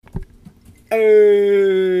Hey!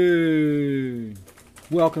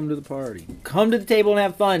 Welcome to the party. Come to the table and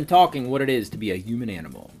have fun talking what it is to be a human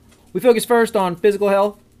animal. We focus first on physical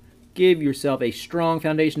health. Give yourself a strong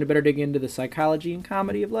foundation to better dig into the psychology and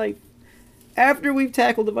comedy of life. After we've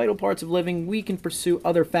tackled the vital parts of living, we can pursue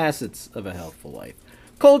other facets of a healthful life.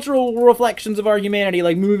 Cultural reflections of our humanity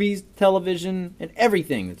like movies, television, and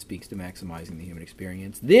everything that speaks to maximizing the human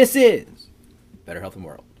experience. This is Better Health and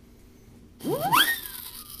World.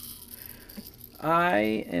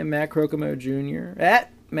 I am Matt Crocomo Jr.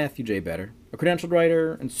 at Matthew J. Better, a credentialed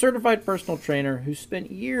writer and certified personal trainer who spent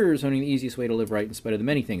years honing the easiest way to live right in spite of the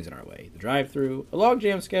many things in our way. The drive-thru, a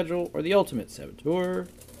logjam schedule, or the ultimate saboteur,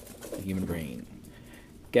 the human brain.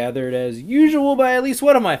 Gathered as usual by at least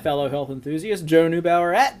one of my fellow health enthusiasts, Joe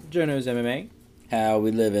Neubauer at Joe Knows MMA. How we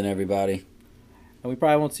living, everybody? And we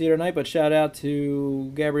probably won't see her tonight, but shout out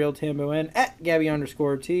to Gabrielle Tamboen at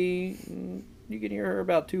Gabby_T. You can hear her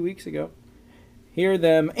about 2 weeks ago. Hear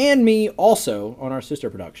them and me also on our sister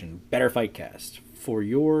production, Better Fightcast, for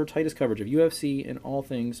your tightest coverage of UFC and all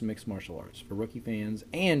things mixed martial arts for rookie fans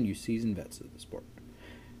and you seasoned vets of the sport.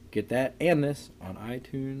 Get that and this on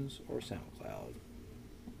iTunes or SoundCloud.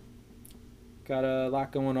 Got a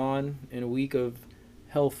lot going on in a week of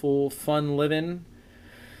healthful, fun living.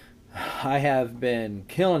 I have been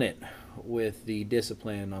killing it with the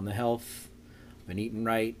discipline on the health. I've been eating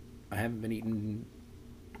right. I haven't been eating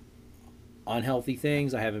unhealthy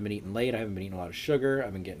things. I haven't been eating late. I haven't been eating a lot of sugar.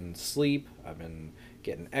 I've been getting sleep. I've been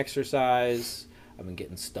getting exercise. I've been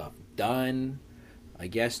getting stuff done.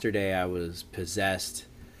 Like yesterday, I was possessed,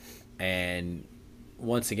 and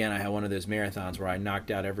once again, I had one of those marathons where I knocked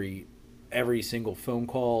out every single phone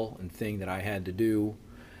call and thing that I had to do.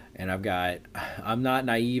 And I'm not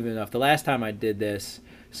naive enough. The last time I did this,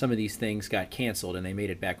 some of these things got canceled and they made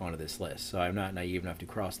it back onto this list. So I'm not naive enough to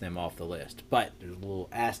cross them off the list. But there's little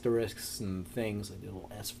asterisks and things, like a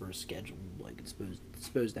little S for a schedule, like it's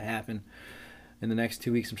supposed to happen. In the next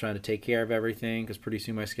 2 weeks, I'm trying to take care of everything because pretty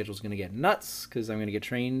soon my schedule's going to get nuts because I'm going to get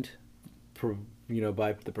trained,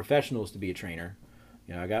 by the professionals to be a trainer.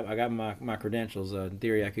 I got my credentials. In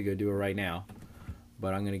theory, I could go do it right now.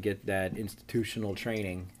 But I'm going to get that institutional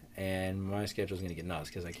training. And my schedule's going to get nuts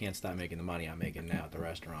because I can't stop making the money I'm making now at the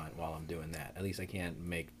restaurant while I'm doing that. At least I can't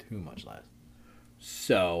make too much less.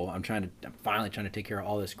 So I'm finally trying to take care of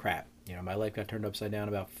all this crap. My life got turned upside down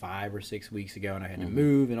about 5 or 6 weeks ago, and I had to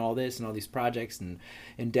move and all this and all these projects and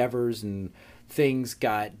endeavors and things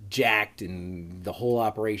got jacked and the whole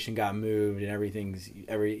operation got moved and everything's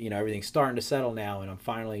starting to settle now, and I'm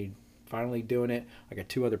finally doing it. I got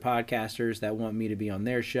 2 other podcasters that want me to be on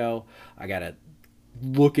their show. I got to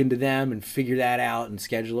look into them and figure that out and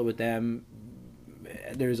schedule it with them.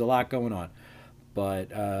 There's a lot going on, but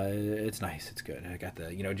it's nice. It's good. I got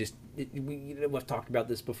we've talked about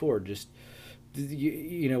this before.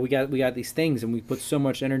 We got these things and we put so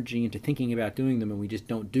much energy into thinking about doing them and we just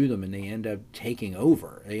don't do them and they end up taking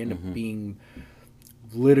over. They end up being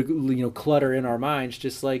clutter in our minds,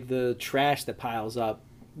 just like the trash that piles up.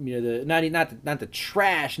 Not the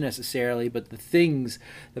trash necessarily, but the things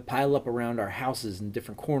that pile up around our houses in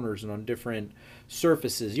different corners and on different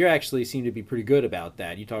surfaces. You actually seem to be pretty good about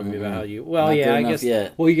that. You talking about how you? Well, Not yeah, good I enough guess.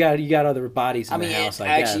 Yet. Well, you got other bodies in the house.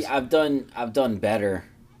 Actually, I've done better.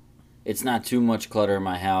 It's not too much clutter in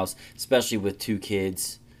my house, especially with 2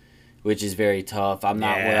 kids, which is very tough. I'm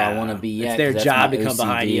not where I want to be yet. It's their job to come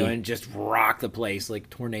behind you and just rock the place like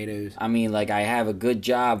tornadoes. I mean, I have a good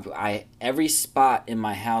job. Every spot in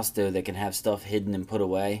my house, though, that can have stuff hidden and put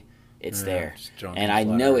away, it's there. And I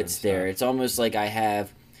know it's there. It's almost like I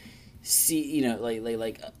have,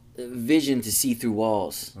 vision to see through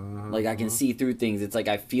walls. I can see through things. It's like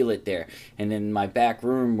I feel it there. And then my back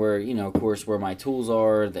room where, of course, where my tools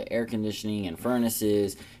are, the air conditioning and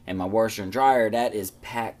furnaces, and my washer and dryer, that is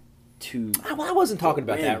packed. I wasn't talking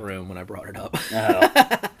about that room when I brought it up.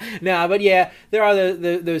 No, but yeah, there are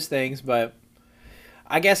those things. But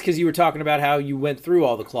I guess because you were talking about how you went through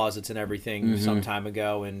all the closets and everything some time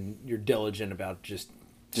ago, and you're diligent about just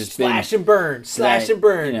slash and burn.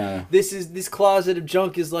 This closet of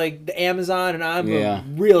junk is like the Amazon, and I'm a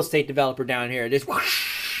real estate developer down here. Just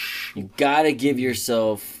you gotta give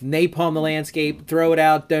yourself napalm the landscape, throw it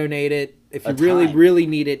out, donate it if you really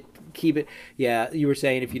need it. Keep it. Yeah, you were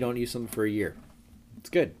saying if you don't use something for a year, it's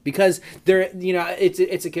good because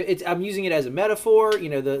it's I'm using it as a metaphor.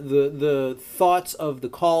 The thoughts of the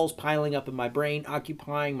calls piling up in my brain,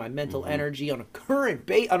 occupying my mental energy on a current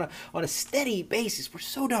on a steady basis. We're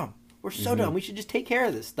so dumb. We're so dumb. We should just take care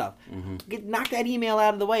of this stuff. Knock that email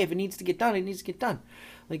out of the way. If it needs to get done, it needs to get done.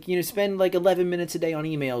 Spend 11 minutes a day on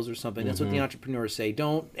emails or something. That's what the entrepreneurs say.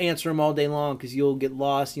 Don't answer them all day long because you'll get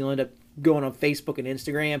lost. You'll end up going on Facebook and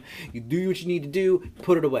Instagram. You do what you need to do,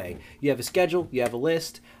 put it away. You have a schedule, you have a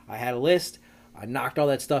list. I had a list. I knocked all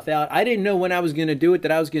that stuff out. I didn't know when I was going to do it,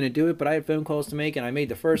 that I was going to do it, but I had phone calls to make, and I made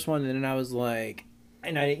the first one, and then I was like,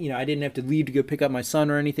 and I didn't have to leave to go pick up my son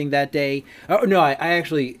or anything that day. Oh, no, I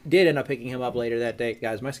actually did end up picking him up later that day.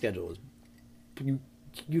 Guys, my schedule was,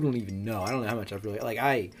 you don't even know. I don't know how much I've really, like,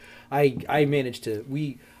 I managed to,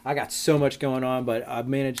 I got so much going on, but I've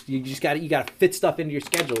managed, you got to fit stuff into your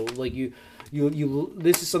schedule. Like you,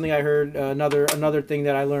 this is something I heard, another thing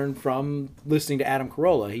that I learned from listening to Adam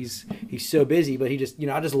Carolla. He's so busy, but he just,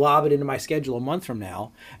 I just lob it into my schedule a month from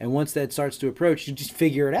now. And once that starts to approach, you just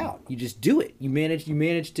figure it out. You just do it. You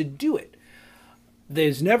manage to do it.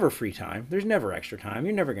 There's never free time. There's never extra time.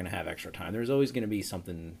 You're never going to have extra time. There's always going to be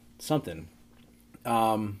something.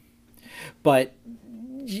 But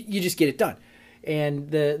you just get it done.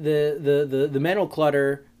 And the mental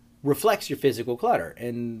clutter reflects your physical clutter,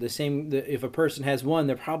 and the same. If a person has one,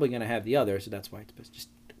 they're probably going to have the other. So that's why it's best just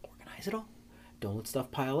organize it all. Don't let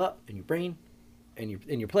stuff pile up in your brain, and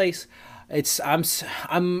in your place. I'm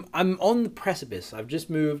on the precipice. I've just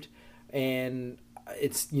moved, and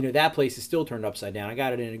it's that place is still turned upside down. I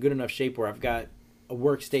got it in a good enough shape where I've got a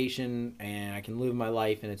workstation and I can live my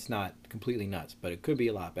life, and it's not completely nuts, but it could be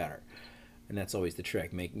a lot better. And that's always the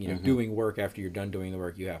trick, doing work after you're done doing the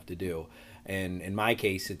work you have to do. And in my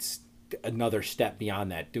case, it's another step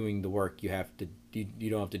beyond that. Doing the work you don't have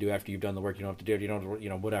to do after you've done the work. You don't have to do it. You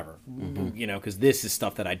don't, whatever. Because this is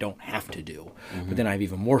stuff that I don't have to do. But then I have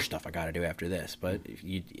even more stuff I got to do after this. But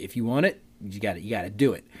if you want it, you got to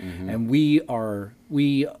do it. And we are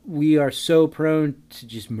so prone to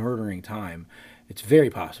just murdering time. It's very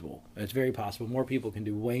possible. It's very possible. More people can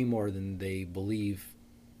do way more than they believe.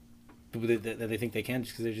 That they think they can,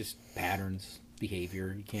 just because they're just patterns,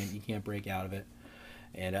 behavior. You can't break out of it,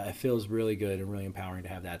 and it feels really good and really empowering to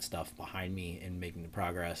have that stuff behind me and making the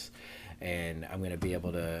progress. And I'm going to be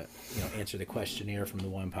able to answer the questionnaire from the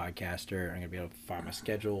one podcaster. I'm going to be able to find my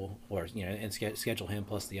schedule, or and schedule him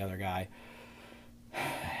plus the other guy.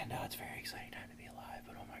 No, it's a very exciting time to be alive.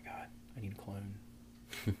 But oh my god, I need a clone.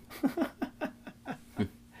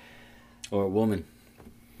 Or a woman.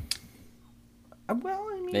 Well,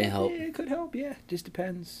 I mean, they help. It could help, yeah. Just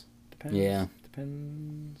depends. Yeah.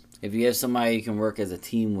 Depends. If you have somebody you can work as a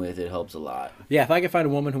team with, it helps a lot. Yeah, if I can find a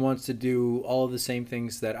woman who wants to do all of the same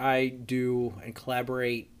things that I do and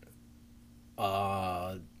collaborate,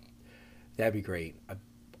 that'd be great.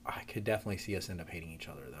 I could definitely see us end up hating each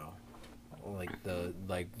other, though.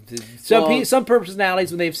 Some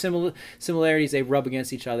personalities, when they have similarities, they rub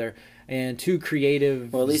against each other, and two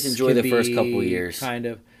creative. Well, at least enjoy the first couple years. Kind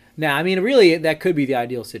of. Now, I mean, really, that could be the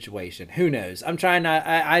ideal situation. Who knows? I'm trying not.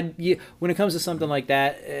 When it comes to something like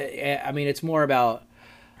that, I mean, it's more about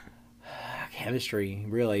chemistry.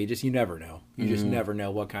 Really, you never know. You just never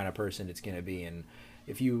know what kind of person it's going to be, and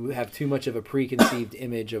if you have too much of a preconceived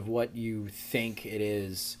image of what you think it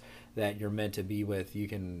is that you're meant to be with, you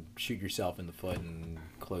can shoot yourself in the foot and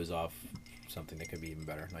close off something that could be even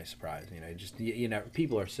better. Nice surprise.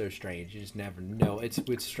 People are so strange. You just never know.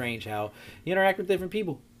 It's strange how you interact with different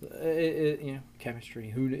people.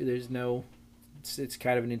 Chemistry. It's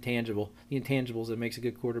kind of an intangible. The intangibles that makes a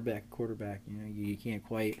good quarterback. You can't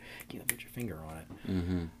quite put your finger on it.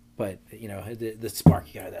 But the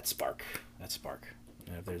spark. You got that spark.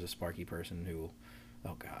 And if there's a sparky person who,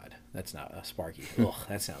 oh god, that's not a sparky. Ugh,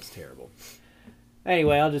 that sounds terrible.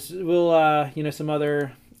 Anyway, we'll some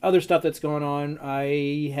other stuff that's going on.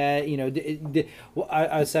 I had,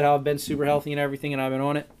 I said how I've been super healthy and everything, and I've been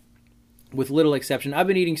on it with little exception. I've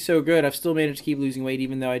been eating so good. I've still managed to keep losing weight,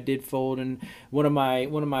 even though I did fold. And one of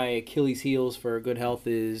my Achilles heels for good health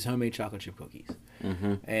is homemade chocolate chip cookies.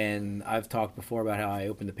 And I've talked before about how I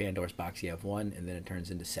opened the Pandora's box. You have one, and then it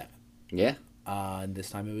turns into 7. Yeah. And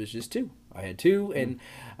this time it was just 2. I had 2, and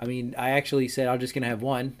I mean, I actually said I'm just going to have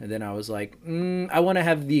 1, and then I was like, I want to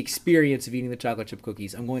have the experience of eating the chocolate chip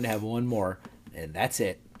cookies. I'm going to have 1 more, and that's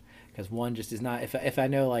it. Because 1 just is not, if I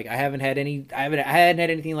know, like, I hadn't had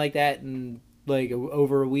anything like that in, like,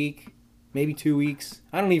 over a week, maybe 2 weeks.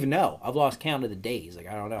 I don't even know. I've lost count of the days. Like,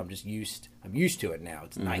 I don't know. I'm used to it now.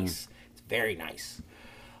 It's nice. It's very nice.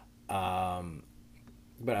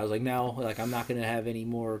 But I was like, no, like, I'm not going to have any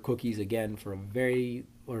more cookies again for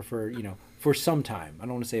some time. I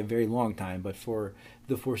don't want to say a very long time, but for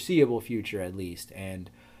the foreseeable future at least.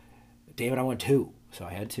 And damn it, I want 2. So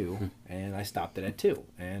I had 2, and I stopped it at 2.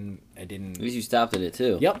 And I didn't... At least you stopped it at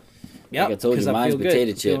 2. Yep. Like I told you, mine's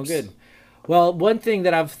potato chips. Feeling good. Well, one thing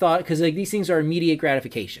that I've thought, because like these things are immediate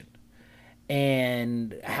gratification.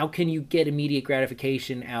 And how can you get immediate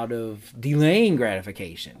gratification out of delaying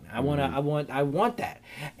gratification? I want that.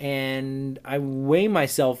 And I weigh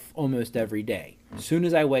myself almost every day. As soon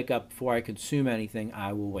as I wake up, before I consume anything,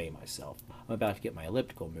 I will weigh myself. I'm about to get my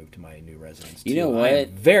elliptical moved to my new residence. You know what? I'm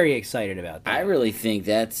very excited about that. I really think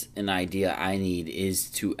that's an idea I need, is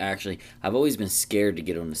to actually, I've always been scared to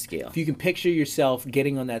get on the scale. If you can picture yourself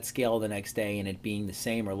getting on that scale the next day and it being the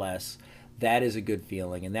same or less, that is a good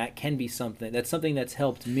feeling, and that can be something that's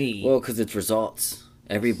helped me. Well, because it's results.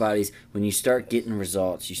 When you start getting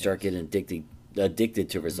results, you start getting addicted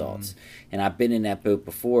to results. And I've been in that boat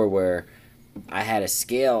before where I had a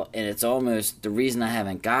scale, and it's almost, the reason I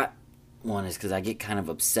haven't got one is because I get kind of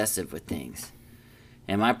obsessive with things.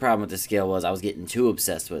 And my problem with the scale was I was getting too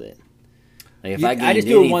obsessed with it. Like if I just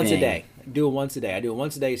do it once a day. I do it once a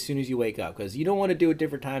day as soon as you wake up, because you don't want to do it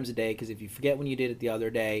different times a day, because if you forget when you did it the other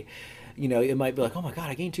day, it might be like, oh my God,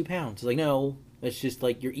 I gained 2 pounds. It's like, no, it's just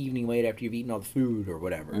like your evening weight after you've eaten all the food or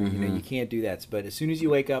whatever. You can't do that. But as soon as you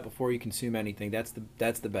wake up, before you consume anything, that's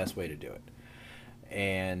the best way to do it.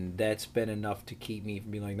 And that's been enough to keep me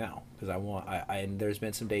from being like, no, because and there's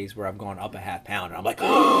been some days where I've gone up a half pound and I'm like,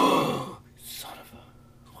 oh, son of a,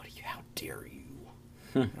 how dare you?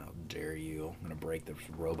 How dare you? I'm gonna break the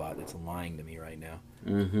robot that's lying to me right now.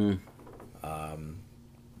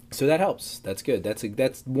 So that helps. That's good.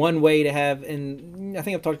 That's one way to have. And I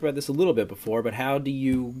think I've talked about this a little bit before. But how do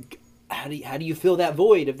you fill that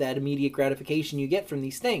void of that immediate gratification you get from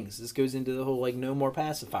these things? This goes into the whole no more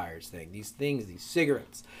pacifiers thing. These things, these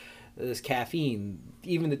cigarettes, this caffeine,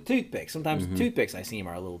 even the toothpicks. Sometimes the toothpicks I seem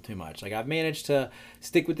are a little too much. Like I've managed to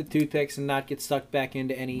stick with the toothpicks and not get sucked back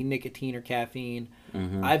into any nicotine or caffeine.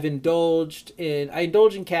 I indulge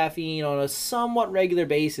in caffeine on a somewhat regular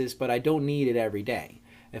basis, but I don't need it every day.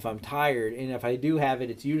 If I'm tired, and if I do have it,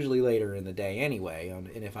 it's usually later in the day anyway.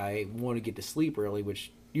 And if I want to get to sleep early,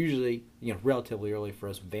 which usually, relatively early for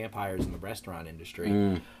us vampires in the restaurant industry.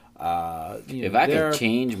 If I could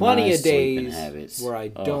change my sleeping habits, where I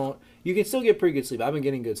don't, you can still get pretty good sleep. I've been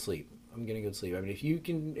getting good sleep. I mean, if you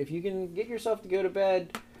can get yourself to go to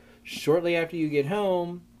bed shortly after you get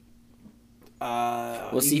home.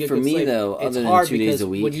 Well, see, for me though, other than 2 days a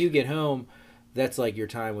week, when you get home, that's like your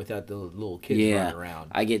time without the little kids running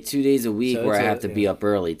around. I get 2 days a week where I have to be up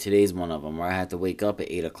early. Today's one of them where I have to wake up at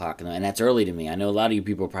 8 o'clock, and that's early to me. I know a lot of you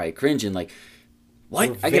people are probably cringing, like,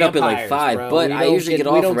 what? I get up at like 5, bro. But I usually get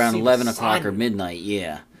off around 11 o'clock or midnight.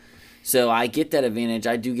 Yeah, so I get that advantage.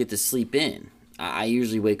 I do get to sleep in. I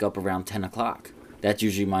usually wake up around 10 o'clock. That's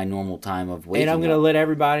usually my normal time of waking up. And I'm going to let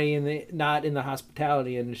everybody not in the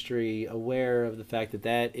hospitality industry aware of the fact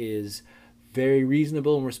that is very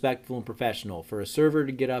reasonable and respectful and professional. For a server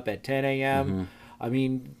to get up at 10 a.m., I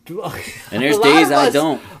mean... And there's days I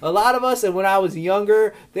don't. A lot of us, and when I was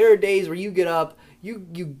younger, there are days where you get up, you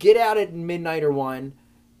get out at midnight or 1,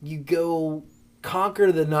 you go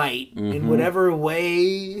conquer the night in whatever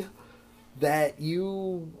way that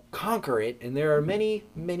you conquer it, and there are many,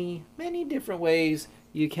 many, many different ways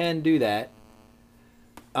you can do that.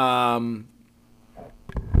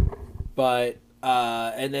 But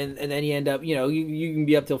and then you end up, you can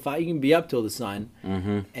be up till 5, you can be up till the sun,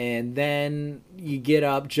 and then you get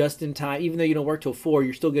up just in time. Even though you don't work till 4,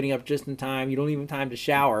 you're still getting up just in time. You don't even have time to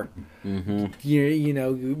shower.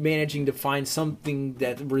 You're managing to find something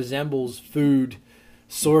that resembles food,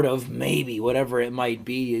 sort of, maybe, whatever it might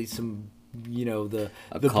be. Some, the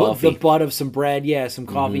butt of some bread, some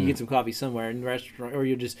coffee. You get some coffee somewhere in the restaurant, or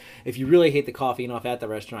if you really hate the coffee enough at the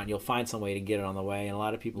restaurant, you'll find some way to get it on the way. And a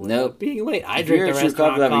lot of people end up being late. I drink the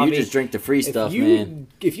restaurant coffee. You just drink the free stuff, man.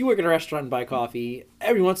 If you work at a restaurant and buy coffee,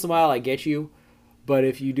 every once in a while I get you, but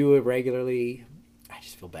if you do it regularly, I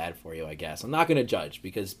just feel bad for you, I guess. I'm not going to judge,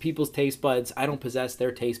 because people's taste buds, I don't possess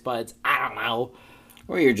their taste buds. I don't know.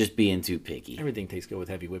 Or you're just being too picky. Everything tastes good with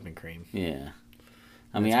heavy whipping cream. Yeah.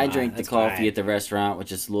 I mean, I drink the coffee at the restaurant with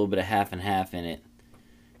just a little bit of half and half in it.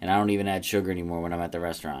 And I don't even add sugar anymore when I'm at the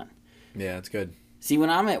restaurant. Yeah, it's good. See, when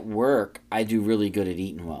I'm at work, I do really good at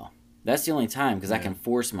eating well. That's the only time, because I can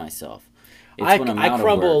force myself. I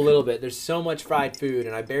crumble a little bit. There's so much fried food,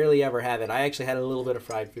 and I barely ever have it. I actually had a little bit of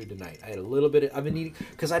fried food tonight. I had a little bit. I've been eating,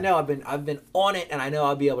 because I know I've been on it, and I know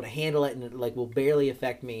I'll be able to handle it, and it will barely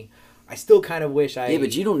affect me. I still kind of wish I... Yeah,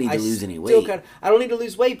 but you don't need to lose any weight. I don't need to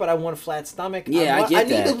lose weight, but I want a flat stomach. Yeah, I get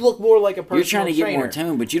that. I need to look more like a personal trainer. You're trying to get more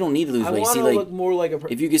tone, but you don't need to lose weight. I want to look more like a...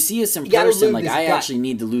 If you could see us in person, I actually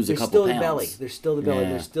need to lose a couple pounds. There's still the belly.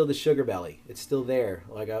 There's still the sugar belly. It's still there.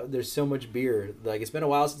 There's so much beer. It's been a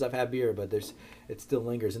while since I've had beer, but it still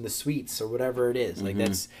lingers. And the sweets or whatever it is.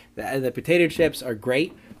 The potato chips are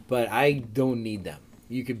great, but I don't need them.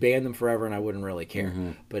 You could ban them forever, and I wouldn't really care.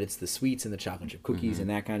 But it's the sweets and the chocolate chip cookies and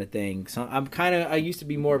that kind of thing. So I used to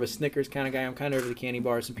be more of a Snickers kind of guy. I'm kind of over the candy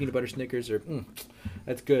bars. Some peanut butter Snickers are,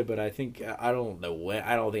 that's good. But I think I don't know when.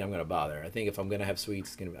 I don't think I'm gonna bother. I think if I'm gonna have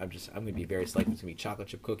sweets, I'm gonna be very selective. It's gonna be chocolate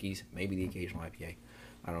chip cookies, maybe the occasional IPA.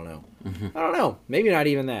 I don't know. I don't know. Maybe not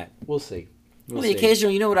even that. We'll see. Well, the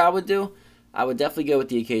occasional. You know what I would do? I would definitely go with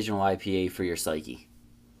the occasional IPA for your psyche.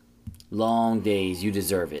 Long days, you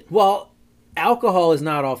deserve it. Well, alcohol is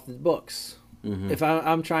not off the books. If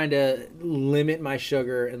I'm trying to limit my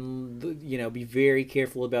sugar and be very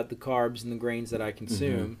careful about the carbs and the grains that I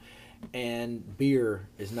consume, and beer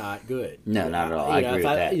is not good. No, not at all. I agree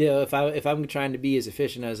with that. If I'm trying to be as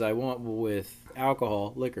efficient as I want with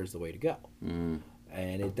alcohol, liquor is the way to go.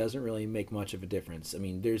 And it doesn't really make much of a difference. I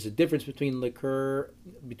mean, there's a difference between liquor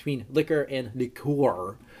and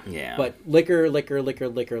liqueur. Yeah. But liquor.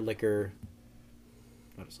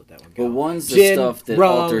 I'll just let that one go. But one's the Gin, stuff that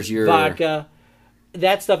rum, alters your vodka.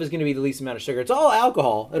 That stuff is going to be the least amount of sugar. It's all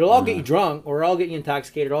alcohol. It'll all get you drunk, or all get you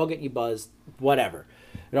intoxicated, or all get you buzzed, whatever.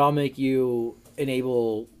 It'll all make you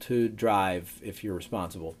unable to drive if you're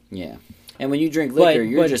responsible. Yeah. And when you drink liquor,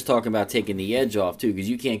 you're just talking about taking the edge off, too, because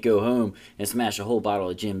you can't go home and smash a whole bottle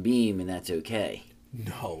of Jim Beam, and that's okay.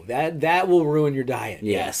 No, that will ruin your diet.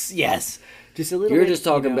 Yeah. Yes. Just a little You're bit, just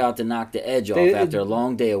talking about to knock the edge off after a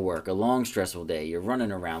long day of work, a long, stressful day. You're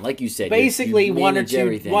running around. Like you said, basically you one or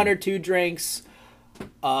everything. two drinks,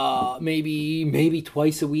 maybe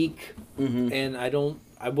twice a week. And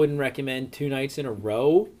I wouldn't recommend 2 nights in a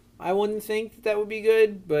row. I wouldn't think that would be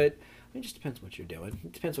good, but it just depends what you're doing.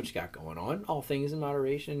 It depends what you got going on. All things in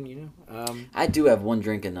moderation, I do have 1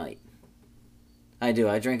 drink a night. I do.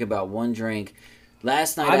 I drink about 1 drink.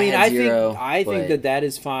 Last night I had 0. I think that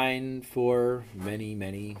is fine for many,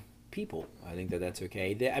 many people. I think that's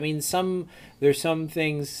okay. There's some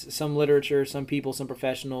things, some literature, some people, some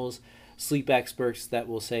professionals, sleep experts that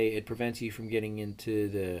will say it prevents you from getting into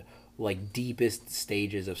the deepest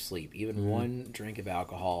stages of sleep. Even 1 drink of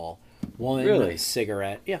alcohol, 1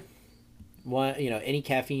 cigarette, one, any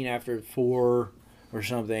caffeine after 4 or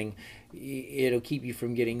something, it'll keep you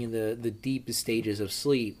from getting in the deepest stages of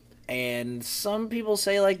sleep. And some people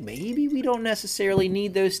say maybe we don't necessarily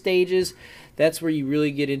need those stages. That's where you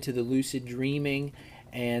really get into the lucid dreaming,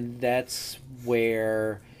 and that's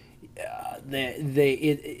where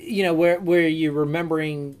where you're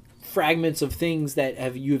remembering fragments of things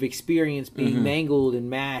that you've experienced being mangled and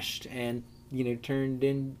mashed and turned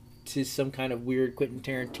into some kind of weird Quentin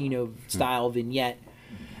Tarantino style vignette.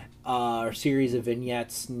 Or series of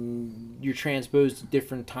vignettes, and you're transposed to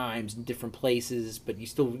different times and different places, but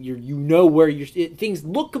you know where things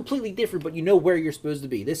look completely different, but you know where you're supposed to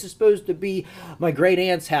be. This is supposed to be my great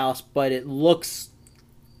aunt's house, but it looks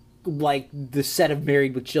like the set of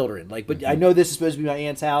Married with Children. But I know this is supposed to be my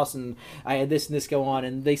aunt's house, and I had this and this go on,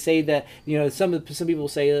 and they say that some people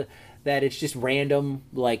say that it's just random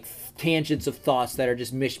tangents of thoughts that are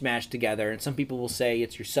just mishmashed together, and some people will say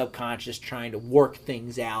it's your subconscious trying to work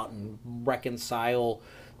things out and reconcile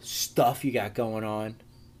stuff you got going on.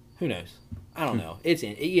 Who knows? I don't know. It's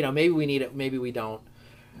maybe we need it, maybe we don't.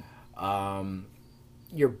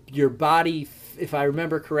 Your body, if I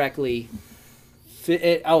remember correctly,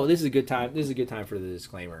 this is a good time. This is a good time for the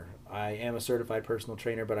disclaimer. I am a certified personal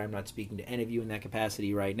trainer, but I'm not speaking to any of you in that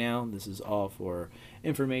capacity right now. This is all for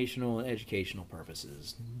informational and educational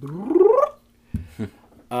purposes.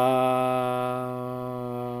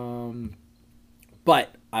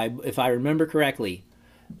 But if I remember correctly,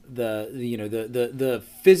 the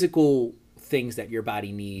physical things that your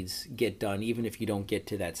body needs get done, even if you don't get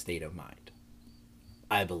to that state of mind.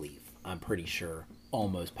 I believe. I'm pretty sure.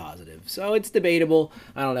 Almost positive. So it's debatable.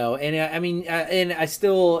 I don't know. And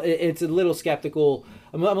it's a little skeptical.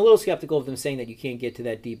 I'm a little skeptical of them saying that you can't get to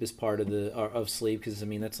that deepest part of sleep, because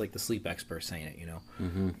that's like the sleep expert saying it.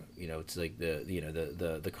 It's like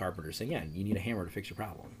the carpenter saying, yeah, you need a hammer to fix your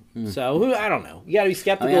problem. So I don't know. You got to be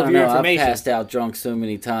skeptical of your information. I've passed out drunk so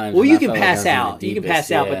many times. Well, you can pass out. You can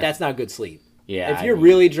pass out, but that's not good sleep. Yeah, if you're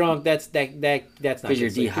really drunk, that's not because you're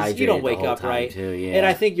dehydrated. You don't wake up right, too, yeah. And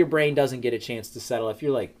I think your brain doesn't get a chance to settle. If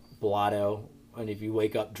you're like blotto, and if you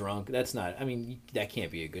wake up drunk, that's not. I mean, that can't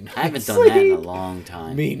be a good night. I haven't done that in a long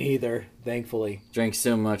time. Me neither, thankfully. Drank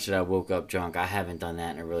so much that I woke up drunk. I haven't done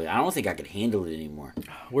that in a really. I don't think I could handle it anymore.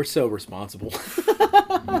 We're so responsible.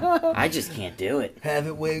 I just can't do it.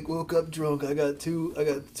 Haven't woke up drunk. I got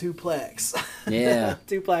two plaques. Yeah,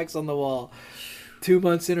 2 plaques on the wall. 2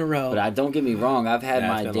 months in a row. But don't get me wrong. I've had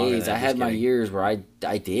my days. I had my years where I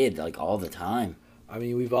did all the time. I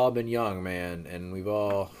mean, we've all been young, man, and we've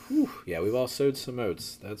all sowed some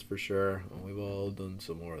oats, that's for sure. We've all done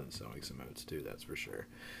some more than sowing some oats, too, that's for sure.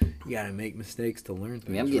 You gotta make mistakes to learn things,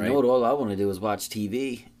 I mean, I'm getting old. All I want to do is watch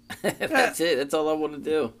TV. That's it. That's all I want to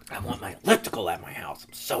do. I want my elliptical at my house.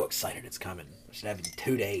 I'm so excited it's coming. I should have it in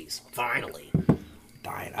 2 days. Finally.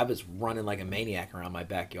 Dying. I was running like a maniac around my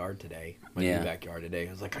backyard today. New backyard today.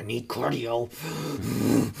 I was like, I need cardio.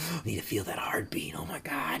 I need to feel that heartbeat. Oh my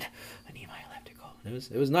God. I need my elliptical.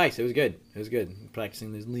 It was nice. It was good. It was good.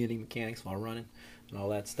 Practicing these landing mechanics while running and all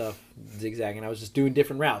that stuff. Zigzagging. I was just doing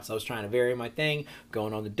different routes. I was trying to vary my thing.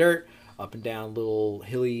 Going on the dirt. Up and down little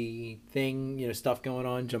hilly thing. Stuff going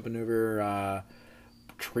on. Jumping over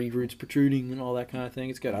tree roots protruding and all that kind of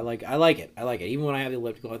thing. It's good. I like it. Even when I have the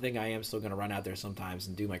elliptical, I think I am still going to run out there sometimes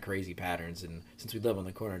and do my crazy patterns. And since we live on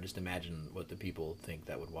the corner, just imagine what the people think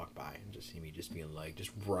that would walk by and just see me just being like,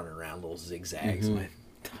 just running around little zigzags in my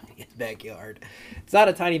tiny backyard. It's not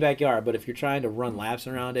a tiny backyard, but if you're trying to run laps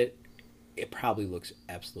around it, it probably looks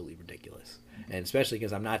absolutely ridiculous. And especially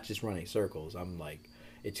because I'm not just running circles. I'm like,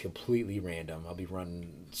 it's completely random. I'll be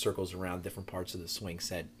running circles around different parts of the swing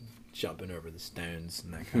set, jumping over the stones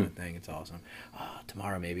and that kind of thing. It's awesome.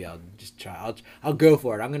 Tomorrow maybe I'll just try. I'll go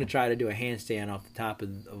for it. I'm going to try to do a handstand off the top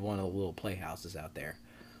of one of the little playhouses out there.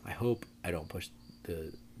 I hope I don't push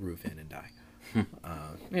the roof in and die.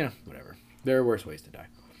 Whatever. There are worse ways to die.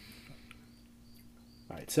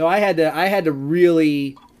 All right. So I had to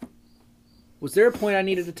really. Was there a point I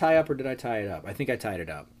needed to tie up, or did I tie it up? I think I tied it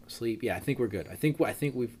up. Sleep. Yeah, I think we're good. I think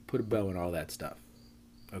we've put a bow in all that stuff.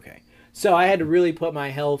 Okay. So I had to really put my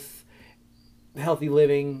healthy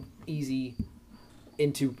living, easy,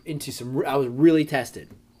 into some. I was really tested.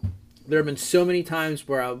 There have been so many times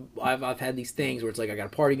where I've had these things where it's like I got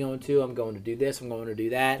a party going to. I'm going to do this. I'm going to do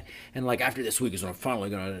that. And like after this week is when I'm finally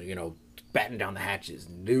going to batten down the hatches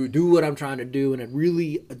and do what I'm trying to do and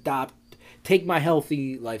really take my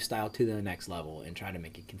healthy lifestyle to the next level and try to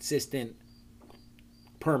make it consistent,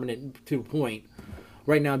 permanent to a point.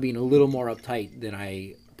 Right now I'm being a little more uptight than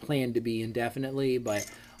I plan to be indefinitely, but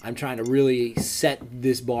I'm trying to really set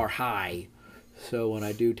this bar high so when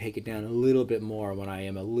I do take it down a little bit more, when I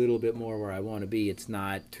am a little bit more where I want to be, it's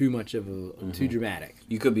not too much of too dramatic.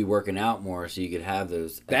 You could be working out more so you could have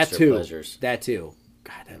those extra pleasures. That too.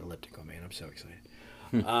 God, that elliptical, man. I'm so excited.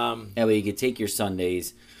 That way you could take your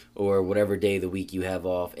Sundays or whatever day of the week you have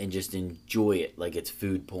off and just enjoy it like it's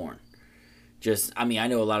food porn. I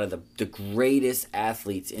know a lot of the greatest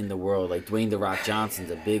athletes in the world, like Dwayne "The Rock"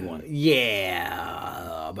 Johnson's a big one.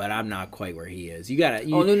 Yeah, but I'm not quite where he is. You gotta.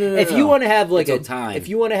 No. If you want to have like time. If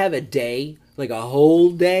you want to have a day, like a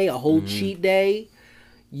whole day, a whole cheat day,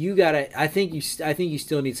 you gotta. I think you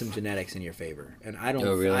still need some genetics in your favor, and I don't.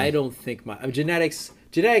 Oh, really? I don't think genetics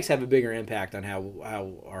have a bigger impact on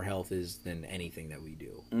how our health is than anything that we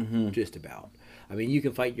do. Mm-hmm. Just about. I mean, you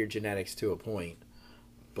can fight your genetics to a point,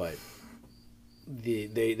 but.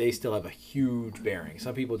 They still have a huge bearing.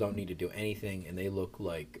 Some people don't need to do anything, and they look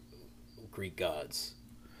like Greek gods.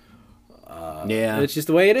 It's just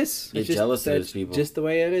the way it is. You're jealous of those people. Just the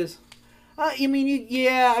way it is. You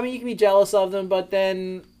can be jealous of them, but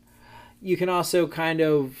then you can also kind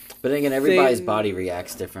of. But then again, everybody's body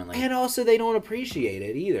reacts differently, and also they don't appreciate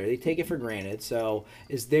it either. They take it for granted. So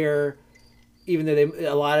even though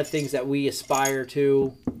a lot of things that we aspire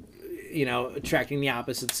to. Attracting the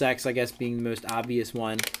opposite sex, I guess, being the most obvious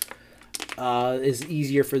one, is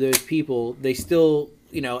easier for those people. They still,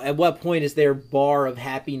 at what point is their bar of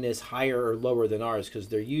happiness higher or lower than ours? Because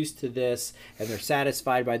they're used to this, and they're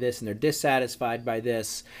satisfied by this, and they're dissatisfied by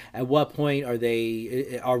this. At what point are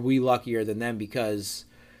we luckier than them because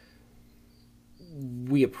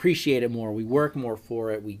we appreciate it more, we work more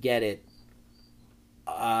for it, we get it.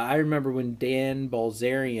 I remember when Dan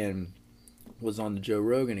Bilzerian was on the Joe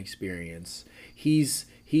Rogan Experience. He's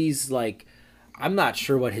like, I'm not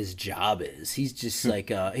sure what his job is. He's just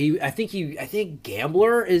like I think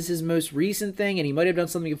gambler is his most recent thing, and he might have done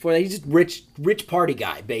something before that. He's just rich party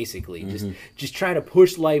guy basically, just trying to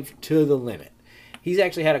push life to the limit. He's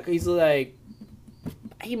actually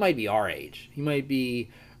he might be our age. He might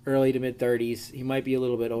be early to mid 30s. He might be a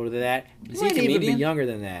little bit older than that. He might even be younger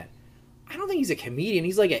than that. I don't think he's a comedian.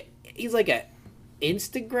 He's like a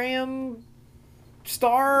Instagram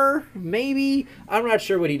star, maybe. I'm not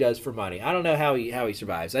sure what he does for money. I don't know how he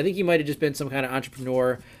survives. I think he might have just been some kind of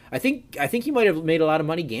entrepreneur. I think he might have made a lot of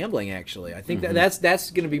money gambling. Actually, I think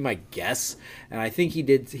that's going to be my guess. And I think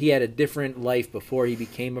he had a different life before he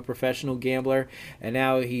became a professional gambler, and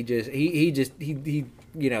now I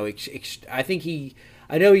think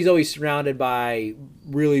I know he's always surrounded by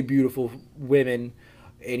really beautiful women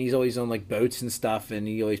and he's always on like boats and stuff, and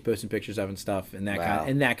he always posting pictures of and stuff, and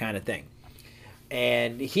that kind of thing.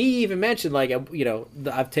 And he even mentioned like, you know,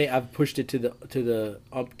 I've pushed it to the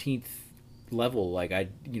umpteenth level. Like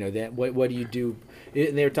that what do you do?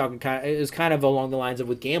 And they were talking it was kind of along the lines of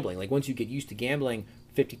with gambling. Like once you get used to gambling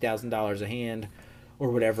 $50,000 a hand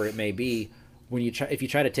or whatever it may be, if you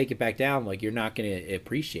try to take it back down, like you're not going to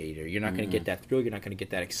appreciate it, or you're not going to get that thrill, you're not going to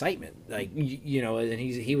get that excitement. Like you know, and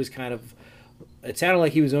he was kind of, it sounded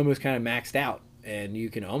like he was almost kind of maxed out, and you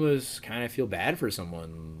can almost kind of feel bad for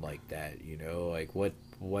someone like that. You know, like what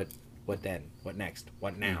then? What next?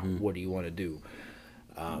 What now? What do you want to do?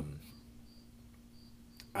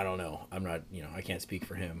 I don't know. I'm not, you know, I can't speak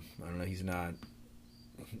for him. I don't know.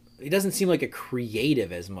 He doesn't seem like a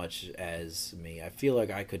creative as much as me. I feel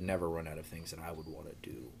like I could never run out of things that I would want to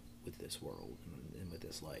do with this world and with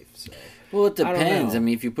this life. So, well, it depends. I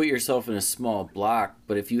mean, if you put yourself in a small block,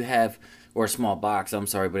 but if you have, or a small box, I'm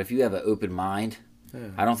sorry, but if you have an open mind,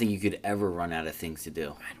 I don't think you could ever run out of things to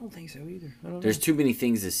do. I don't think so either. There's too many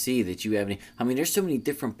things to see that you haven't. I mean, there's so many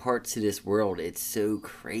different parts to this world. It's so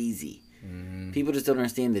crazy. People just don't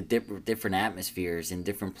understand the different atmospheres in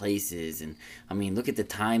different places, and I mean, look at the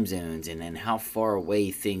time zones and how far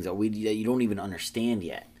away things are. That you don't even understand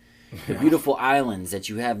yet. The beautiful islands that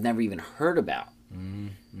you have never even heard about.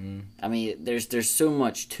 I mean, there's so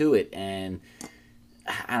much to it, and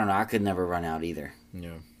I don't know. I could never run out either.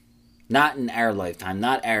 Yeah. Not in our lifetime,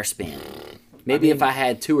 not our span. Maybe if I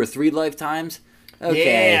had 2 or 3 lifetimes.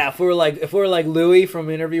 Okay. Yeah, if we're like Louis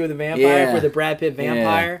from Interview with the Vampire for the Brad Pitt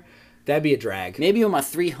vampire. That'd be a drag. Maybe on my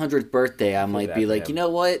 300th birthday, I might be like, you know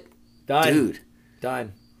what? Done. Dude.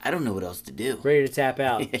 Done. I don't know what else to do. Ready to tap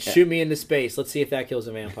out. Shoot me into space. Let's see if that kills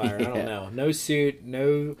a vampire. I don't know. No suit,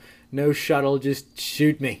 no shuttle. Just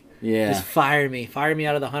shoot me. Yeah. Just fire me. Fire me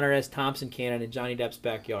out of the Hunter S. Thompson cannon in Johnny Depp's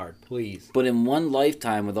backyard, please. But in one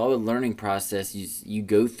lifetime, with all the learning process you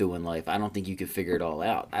go through in life, I don't think you could figure it all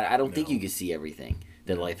out. I don't think you could see everything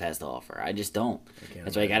that life has to offer. I just don't.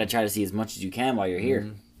 That's why you got to try to see as much as you can while you're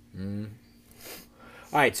here. All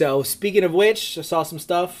right, so speaking of which, I saw some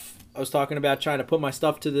stuff. I was talking about trying to put my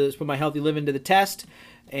put my healthy living to the test,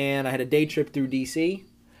 and I had a day trip through DC,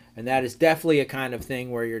 and that is definitely a kind of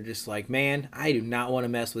thing where you're just like, man, I do not want to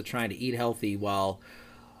mess with trying to eat healthy while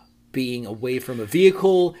being away from a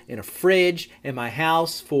vehicle, in a fridge, in my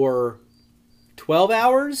house for 12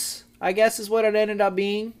 hours, I guess is what it ended up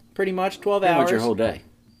being. Pretty much 12 hours. Pretty much your whole day.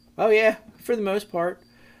 Oh, yeah, for the most part.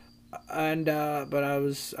 And but I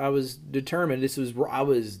was determined. I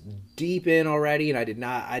was deep in already, and I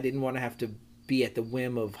didn't want to have to be at the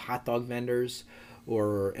whim of hot dog vendors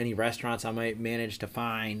or any restaurants I might manage to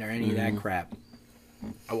find or any of that crap.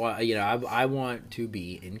 I want to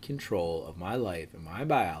be in control of my life and my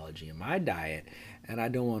biology and my diet, and I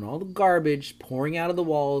don't want all the garbage pouring out of the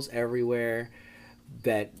walls everywhere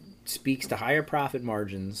that speaks to higher profit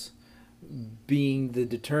margins being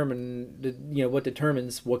what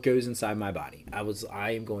determines what goes inside my body.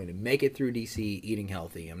 I am going to make it through DC eating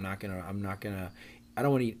healthy. I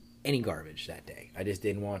don't want to eat any garbage that day. I just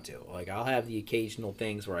didn't want to. Like, I'll have the occasional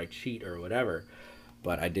things where I cheat or whatever,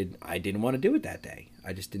 but I didn't want to do it that day.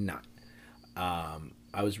 I just did not.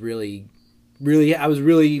 I was really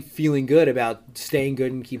feeling good about staying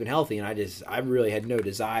good and keeping healthy, and I really had no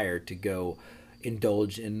desire to go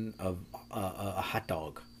indulge in a hot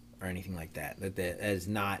dog or anything like that.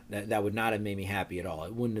 That would not have made me happy at all.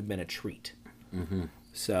 It wouldn't have been a treat.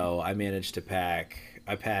 So I managed to pack.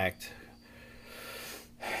 I packed,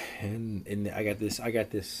 and I got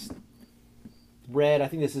this red. I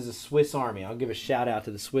think this is a Swiss Army. I'll give a shout out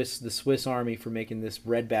to the Swiss Army for making this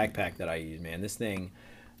red backpack that I use. Man, this thing,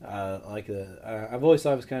 I've always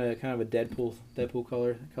thought it was kind of a Deadpool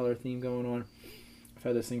color theme going on. I've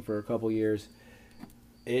had this thing for a couple years.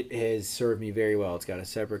 It has served me very well. It's got a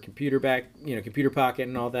separate computer pocket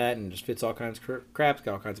and all that, and just fits all kinds of crap. It's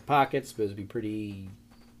got all kinds of pockets. It's supposed to be pretty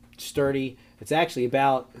sturdy. It's actually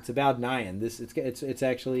about 9. It's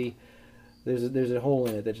actually there's a hole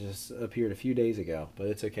in it that just appeared a few days ago, but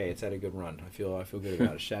it's okay. It's had a good run. I feel good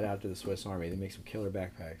about it. Shout out to the Swiss Army. They make some killer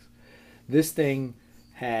backpacks. This thing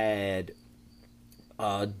had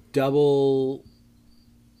a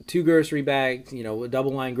two grocery bags, a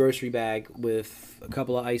double line grocery bag with a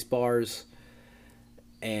couple of ice bars.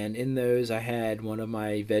 And in those, I had one of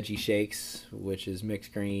my veggie shakes, which is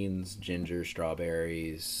mixed greens, ginger,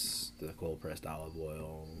 strawberries, the cold pressed olive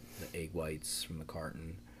oil, the egg whites from the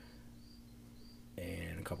carton,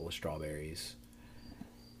 and a couple of strawberries.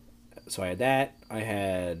 So I had that. I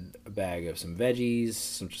had a bag of some veggies,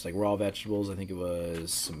 some just like raw vegetables. I think it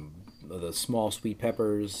was some the small sweet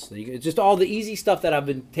peppers. Just all the easy stuff that I've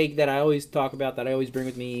been that I always talk about, that I always bring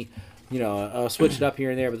with me. You know, I'll switch it up here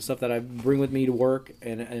and there, but the stuff that I bring with me to work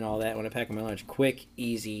and all that when I pack my lunch, quick,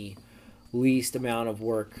 easy, least amount of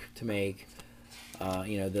work to make.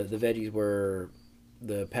 You know, the veggies were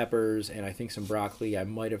the peppers and I think some broccoli. I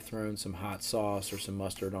might have thrown some hot sauce or some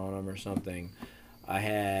mustard on them or something. I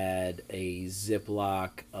had a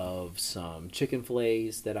Ziploc of some chicken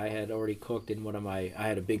fillets that I had already cooked in I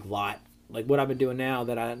had a big lot. Like what I've been doing now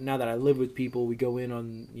that I live with people, we go in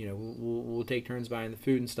on, you know, we'll take turns buying the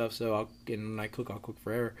food and stuff. So when I cook, I'll cook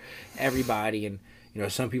for everybody. And, you know,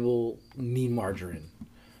 some people need margarine.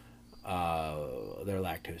 They're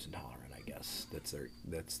lactose intolerant, I guess. That's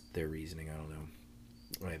their reasoning. I don't know.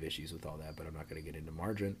 I have issues with all that, but I'm not going to get into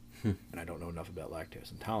margarine. And I don't know enough about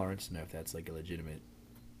lactose intolerance to know if that's like a legitimate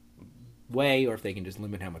way or if they can just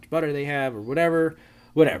limit how much butter they have or whatever.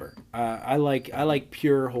 I like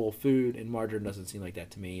pure whole food, and margarine doesn't seem like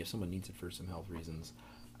that to me. If someone needs it for some health reasons,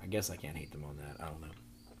 I guess I can't hate them on that. I don't know.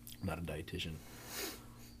 I'm not a dietitian.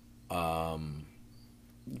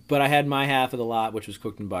 But I had my half of the lot, which was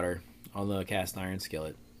cooked in butter on the cast iron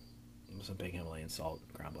skillet. Some pink Himalayan salt,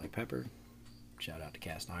 ground black pepper. Shout out to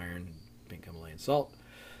cast iron, pink Himalayan salt.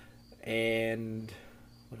 And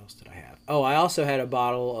what else did I have? Oh, I also had a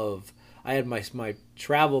bottle of... I had my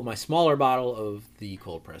smaller bottle of the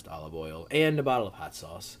cold pressed olive oil and a bottle of hot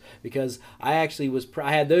sauce, because I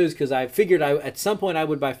had those because I figured at some point I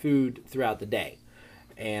would buy food throughout the day,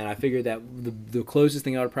 and I figured that the closest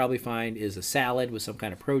thing I would probably find is a salad with some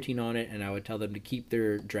kind of protein on it, and I would tell them to keep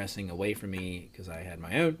their dressing away from me because I had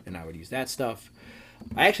my own and I would use that stuff.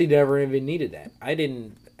 I actually never even needed that. I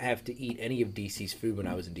didn't have to eat any of DC's food when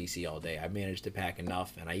I was in DC all day. I managed to pack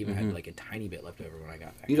enough, and I even had like a tiny bit left over when I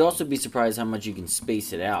got back. You'd also be surprised how much you can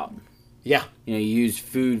space it out. Yeah. You know, you use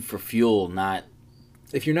food for fuel, not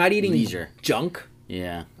if you're not eating leisure. Junk.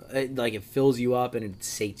 Yeah. It fills you up and it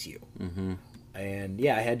sates you. Mm-hmm. And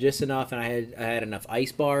yeah, I had just enough, and I had enough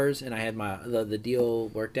ice bars, and I had the deal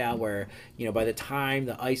worked out where, you know, by the time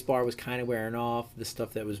the ice bar was kind of wearing off, the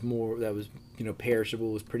stuff that was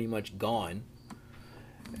perishable was pretty much gone.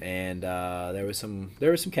 And there was some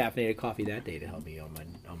caffeinated coffee that day to help me on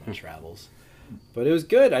my travels, but it was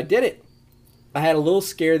good. I did it. I had a little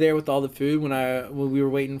scare there with all the food when we were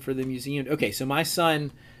waiting for the museum. Okay, so my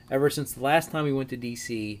son, ever since the last time we went to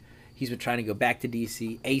DC, he's been trying to go back to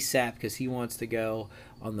DC ASAP because he wants to go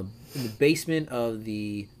in the basement of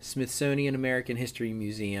the Smithsonian American History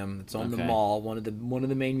Museum. It's on the mall, one of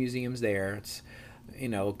the main museums there. It's, you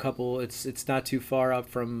know, it's not too far up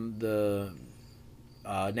from the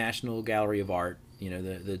National Gallery of Art. You know,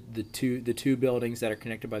 the two buildings that are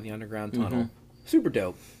connected by the underground tunnel. Mm-hmm. Super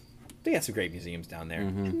dope. They got some great museums down there,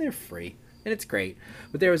 and they're free, and it's great.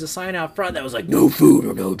 But there was a sign out front that was like, "No food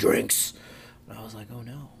or no drinks," and I was like, "Oh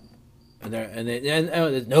no." And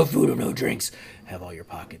there's no food or no drinks. Have all your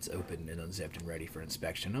pockets open and unzipped and ready for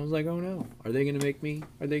inspection. I was like, oh no. Are they going to make me?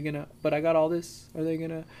 But I got all this.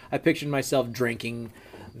 I pictured myself drinking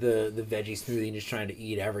the veggie smoothie and just trying to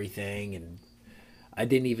eat everything. And I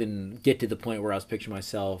didn't even get to the point where I was picturing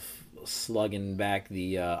myself slugging back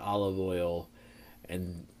the olive oil.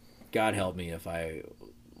 And God help me if I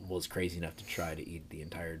was crazy enough to try to eat the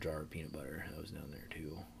entire jar of peanut butter that was down there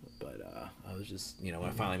too. But I was just, you know, when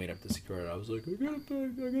I finally made up the security, I was like, I got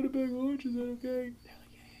a bag of lunch, is that okay? They're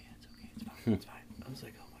like, yeah, it's okay, it's fine. I was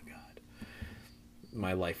like, oh my God.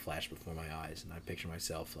 My life flashed before my eyes, and I picture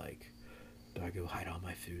myself like, do I go hide all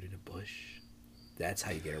my food in a bush? That's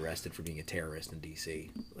how you get arrested for being a terrorist in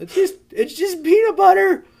DC. It's just peanut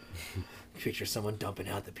butter. Picture someone dumping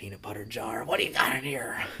out the peanut butter jar. What do you got in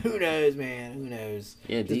here? Who knows, man? Who knows?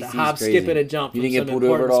 Yeah, just DC's a hop, crazy. skip, and a jump. You didn't get pulled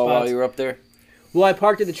over at all while you were up there? Well, I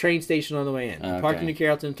parked at the train station on the way in. Okay. Parked in New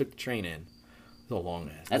Carrollton, took the train in. It was a long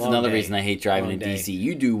ass. That's another reason I hate driving in DC.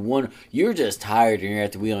 You do one, you're just tired and you're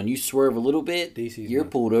at the wheel and you swerve a little bit, you're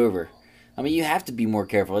pulled over. I mean, you have to be more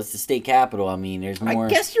careful. It's the state capital. I mean, there's more. I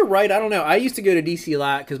guess you're right. I don't know. I used to go to DC a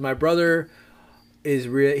lot because my brother is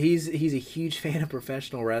he's a huge fan of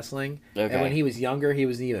professional wrestling. Okay. And when he was younger, he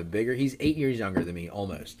was even bigger. He's 8 years younger than me,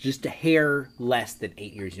 almost. Just a hair less than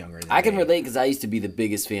 8 years younger than me. I can relate because I used to be the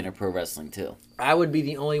biggest fan of pro wrestling, too. I would be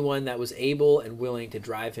the only one that was able and willing to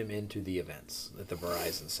drive him into the events at the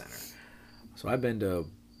Verizon Center. So I've been to,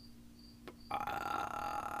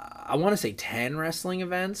 I want to say 10 wrestling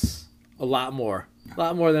events. A lot more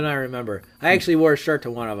than I remember. I actually wore a shirt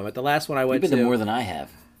to one of them. At the last one I went to. You've been to more than I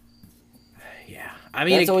have. Yeah, I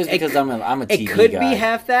mean, that's always because I'm a TV guy. It could be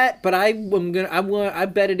half that, but I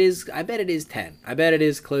bet it is 10. I bet it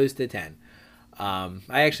is close to 10.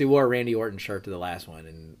 I actually wore a Randy Orton shirt to the last one,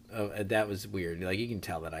 and that was weird. Like, you can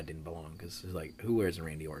tell that I didn't belong because it's like, who wears a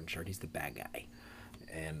Randy Orton shirt? He's the bad guy.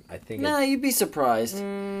 And I think you'd be surprised.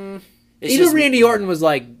 Even Randy Orton was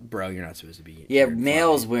like, "Bro, you're not supposed to be." Yeah,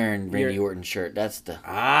 males wearing Randy Orton shirt. That's the weird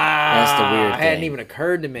thing. It hadn't even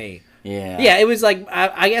occurred to me. Yeah, it was like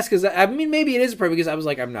I guess because I mean maybe it is appropriate because I was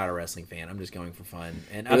like, I'm not a wrestling fan. I'm just going for fun,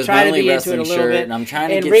 and I'm trying to be into it a little bit. And I'm trying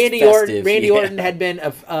to get festive. Randy Orton had been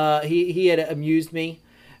he had amused me,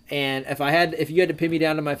 and if you had to pin me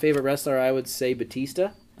down to my favorite wrestler, I would say Batista.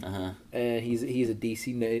 And he's a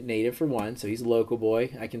DC native for one, so he's a local boy.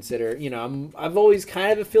 I consider, I've always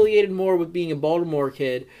kind of affiliated more with being a Baltimore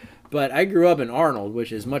kid, but I grew up in Arnold,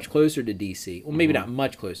 which is much closer to DC. Well, maybe not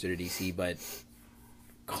much closer to DC, but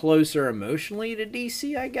closer emotionally to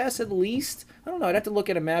DC, I guess, at least. I don't know. I'd have to look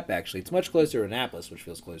at a map, actually. It's much closer to Annapolis, which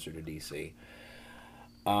feels closer to DC.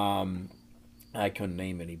 I couldn't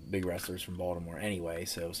name any big wrestlers from Baltimore anyway,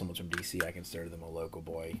 so if someone's from DC, I consider them a local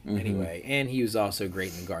boy anyway. And he was also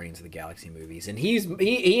great in the Guardians of the Galaxy movies, and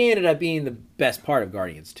he ended up being the best part of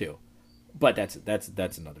Guardians too. But that's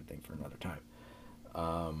another thing for another time.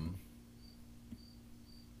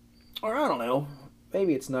 Or I don't know,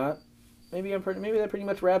 maybe it's not. Maybe that pretty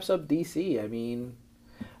much wraps up DC. I mean,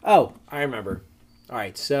 I remember. All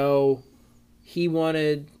right, so he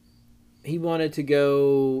wanted to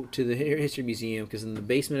go to the History Museum because in the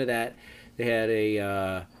basement of that they had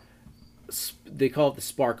they call it the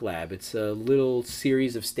Spark Lab. It's a little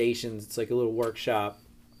series of stations. It's like a little workshop.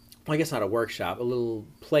 Well, I guess not a workshop, a little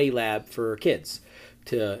play lab for kids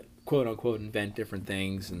to quote unquote invent different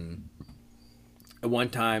things. And at one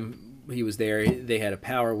time he was there, they had a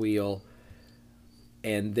Power Wheel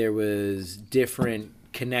and there was different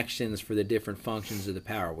connections for the different functions of the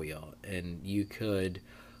Power Wheel, and you could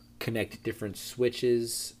connect different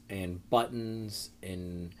switches and buttons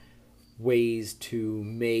and ways to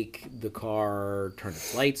make the car turn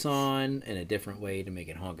its lights on, and a different way to make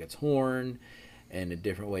it honk its horn, and a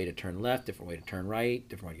different way to turn left, different way to turn right,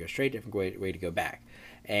 different way to go straight, different way to go back.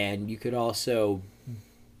 And you could also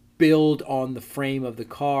build on the frame of the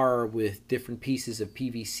car with different pieces of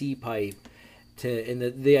PVC pipe and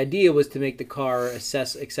the idea was to make the car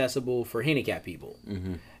accessible for handicapped people.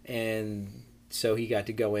 And so he got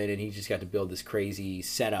to go in and he just got to build this crazy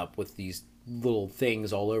setup with these little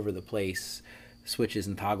things all over the place, switches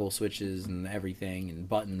and toggle switches and everything and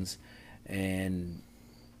buttons. And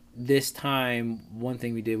this time, one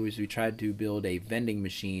thing we did was we tried to build a vending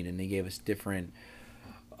machine, and they gave us different,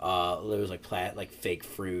 there was like fake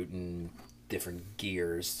fruit and different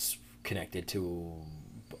gears connected to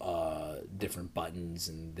different buttons,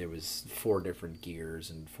 and there was 4 different gears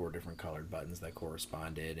and 4 different colored buttons that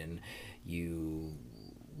corresponded, and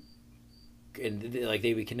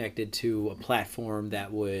they would connected to a platform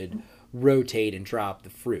that would rotate and drop the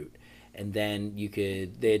fruit, and then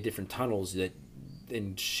they had different tunnels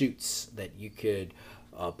and chutes that you could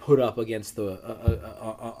put up against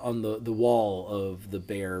on the wall of the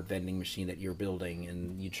bare vending machine that you're building,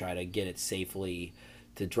 and you try to get it safely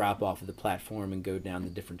to drop off of the platform and go down the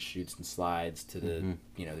different chutes and slides to the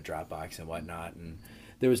the drop box and whatnot. And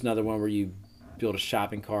there was another one where you build a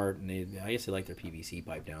shopping cart, and I guess they like their PVC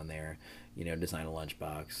pipe down there, design a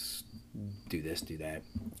lunchbox, do this, do that,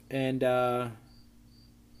 and it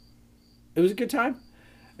was a good time.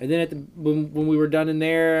 And then when we were done in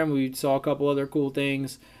there, we saw a couple other cool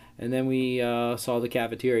things, and then we saw the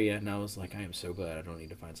cafeteria, and I was like, I am so glad I don't need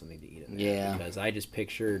to find something to eat in there, because I just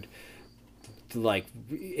pictured like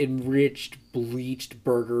enriched bleached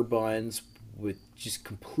burger buns with just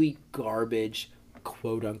complete garbage,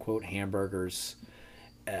 quote unquote hamburgers,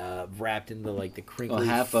 wrapped in the crinkly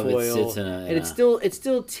half foil, of it sits in and it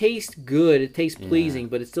still tastes good. It tastes pleasing,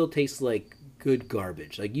 but it still tastes like good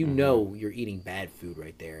garbage. Like you're eating bad food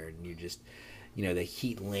right there, and you just the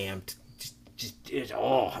heat lamped.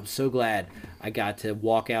 I'm so glad I got to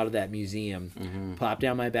walk out of that museum, pop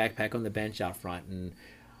down my backpack on the bench out front, and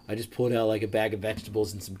I just pulled out like a bag of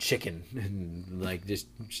vegetables and some chicken, and just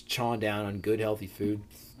chawing down on good healthy food.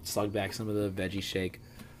 Slugged back some of the veggie shake.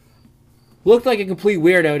 Looked like a complete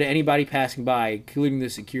weirdo to anybody passing by, including the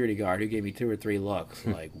security guard who gave me 2 or 3 looks.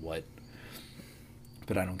 Like, what?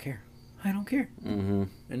 But I don't care. And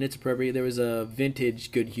it's appropriate. There was a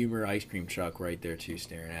vintage Good Humor ice cream truck right there too,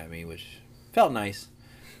 staring at me, which felt nice.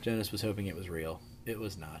 Jonas was hoping it was real. It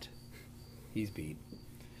was not. He's beat.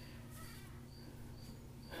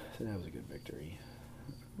 So that was a good victory.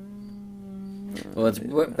 Well, it's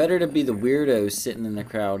better to be the weirdo sitting in the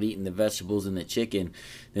crowd eating the vegetables and the chicken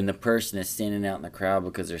than the person that's standing out in the crowd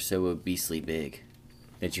because they're so obesely big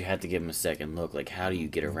that you have to give them a second look. Like, how do you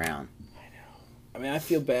get around? I know. I mean, I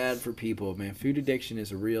feel bad for people, man. Food addiction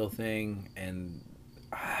is a real thing, and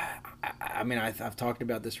I mean, I've talked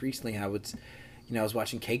about this recently. How it's, I was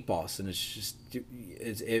watching Cake Boss, and it's just,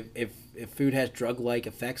 if food has drug-like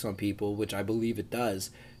effects on people, which I believe it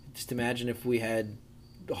does, just imagine if we had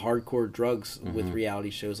hardcore drugs with reality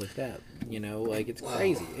shows like that. Like, it's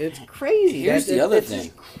crazy. It's crazy. Here's the other thing.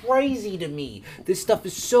 It's crazy to me. This stuff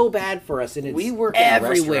is so bad for us, and it's we work in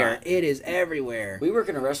everywhere. A restaurant. It is everywhere. We work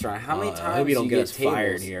in a restaurant. How many times I hope you don't get us tables?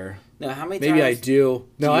 fired here. No, how many Maybe times? I do.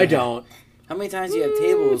 No, I don't. How many times do you have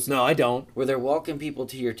tables? No, I don't. Where they're walking people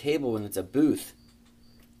to your table when it's a booth,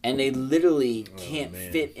 and they literally can't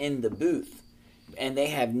fit in the booth. And they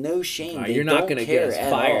have no shame. You're not going to get us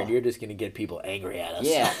fired. all. You're just going to get people angry at us.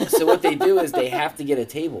 Yeah. So what they do is they have to get a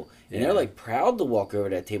table. And Yeah. they're like proud to walk over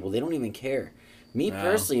to that table. They don't even care. Me No.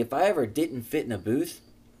 personally, if I ever didn't fit in a booth,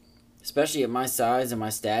 especially at my size and my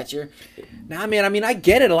stature. Nah, man. I mean, I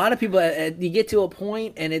get it. A lot of people, you get to a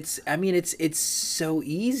point, and it's so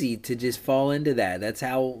easy to just fall into that. That's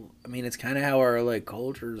how. I mean, it's kind of how our like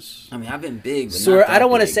cultures. I mean, I've been big. But So not I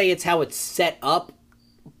don't want to big. say it's how it's set up,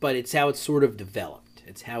 but it's how it's sort of developed.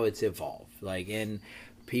 It's how it's evolved. Like, and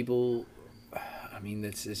people, I mean,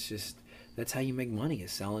 that's how you make money,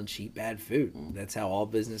 is selling cheap, bad food. That's how all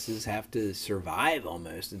businesses have to survive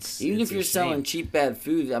almost. Even it's if you're a shame. selling cheap, bad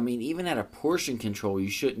food, I mean, even at a portion control, you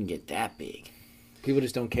shouldn't get that big. People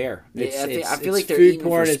just don't care. Yeah, I feel like it's they're food eating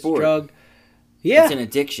porn, for it's sport. drug. Yeah. It's an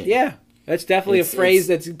addiction. Yeah. That's definitely It's- a phrase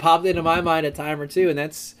that's popped into my mind a time or two, and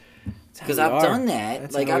that's how Because we I've are. done that.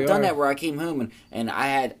 That's Like, how we I've done are. that where I came home and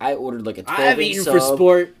I ordered like a 12 I've eaten for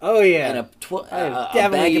sport. Oh yeah. and I've a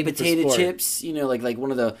definitely bag of eaten for potato sport. chips, like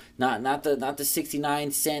one of the not the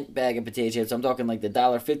 69-cent bag of potato chips. I'm talking like the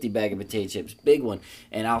 $1.50 bag of potato chips, big one.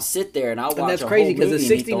 And I'll sit there and I'll watch. And that's a crazy because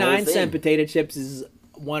the 69-cent potato chips is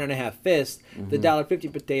 1.5 fists. The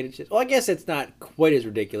 $1.50 potato chips. Well, I guess it's not quite as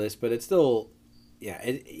ridiculous, but it's still. Yeah,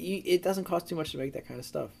 it doesn't cost too much to make that kind of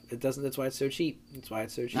stuff. It doesn't. That's why it's so cheap.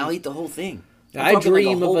 I'll eat the whole thing. I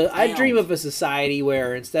dream of a society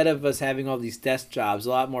where instead of us having all these desk jobs,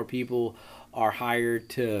 a lot more people are hired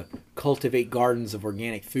to cultivate gardens of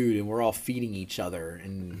organic food, and we're all feeding each other.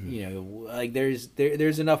 And like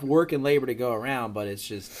there's enough work and labor to go around, but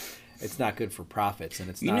it's not good for profits, and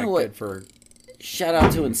it's not good for. Shout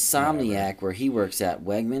out to Insomniac where he works at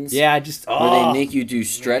Wegmans. Yeah, where they make you do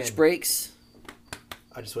stretch breaks.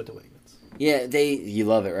 I just went to Wegmans. Yeah, you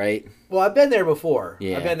love it, right? Well, I've been there before.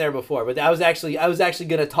 Yeah. I've been there before, but I was actually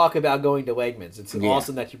going to talk about going to Wegmans. It's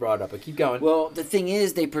awesome that you brought it up. But keep going. Well, the thing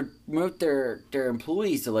is, they promote their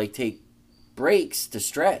employees to like take breaks to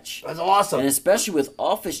stretch. That's awesome. And especially with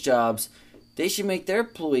office jobs, they should make their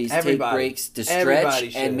employees take breaks to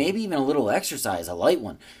stretch and maybe even a little exercise, a light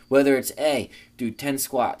one. Whether it's do 10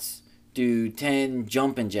 squats. Do 10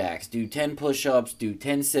 jumping jacks, do 10 push-ups, do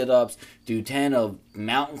 10 sit-ups, do 10 of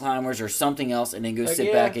mountain climbers or something else, and then go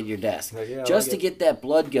sit back at your desk. Just to get that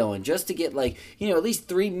blood going, just to get at least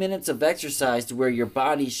 3 minutes of exercise to where your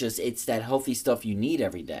body's it's that healthy stuff you need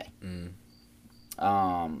every day.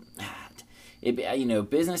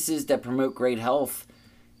 Businesses that promote great health,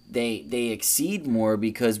 they exceed more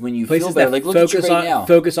because when you feel better, like look at you right now.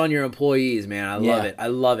 Focus on your employees, man. I love it. I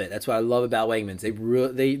love it. That's what I love about Wegmans.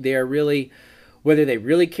 They are really, whether they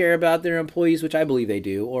really care about their employees, which I believe they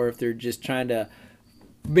do, or if they're just trying to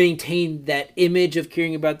maintain that image of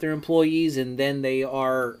caring about their employees, and then they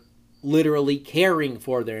are literally caring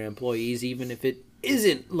for their employees, even if it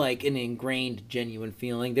isn't like an ingrained, genuine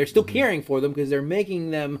feeling. They're still caring for them because they're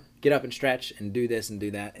making them get up and stretch and do this and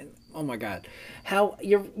do that. And oh my God, how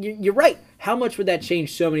you're right. How much would that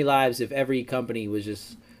change so many lives if every company was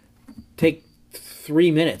just take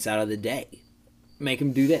 3 minutes out of the day, make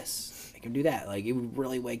them do this, make them do that. Like, it would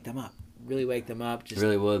really wake them up. Really wake them up. Just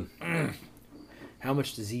really would. How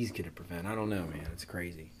much disease could it prevent? I don't know, man. It's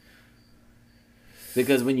crazy.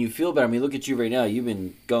 Because when you feel better, I mean, look at you right now. You've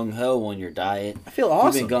been gung-ho on your diet. I feel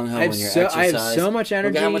awesome. You've been gung-ho on your exercise. I have so much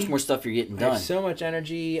energy. Look at how much more stuff you're getting done. I have so much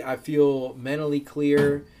energy. I feel mentally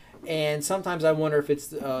clear. And sometimes I wonder if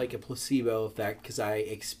it's like a placebo effect because I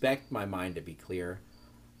expect my mind to be clear.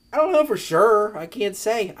 I don't know for sure. I can't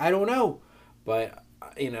say. I don't know. But,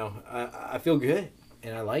 I feel good.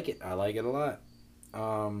 And I like it. I like it a lot.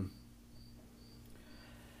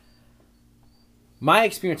 My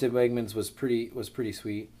experience at Wegmans was pretty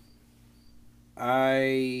sweet. So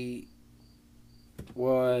I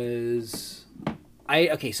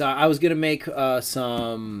was gonna make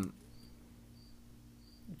some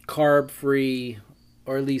carb-free,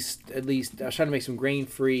 or at least I was trying to make some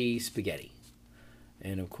grain-free spaghetti.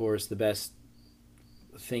 And of course, the best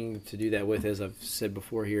thing to do that with, as I've said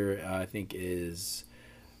before here, I think is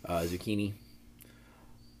zucchini.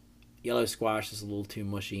 Yellow squash is a little too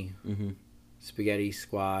mushy. Mm-hmm. Spaghetti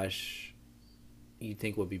squash, you'd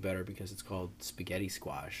think would be better because it's called spaghetti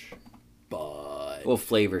squash. But Well,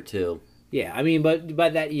 flavor too. yeah, I mean, but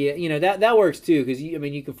that that works too because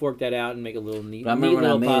you can fork that out and make a little neat. But I remember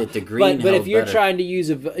when I made it, the green. But if you're better. trying to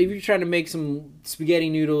if you're trying to make some spaghetti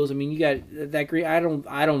noodles, I mean, you got that green. I don't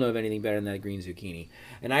know of anything better than that green zucchini.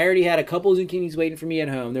 And I already had a couple zucchinis waiting for me at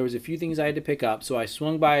home. There was a few things I had to pick up, so I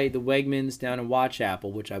swung by the Wegmans down in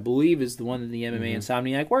Watchapple, which I believe is the one that the MMA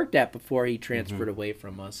Insomniac worked at before he transferred away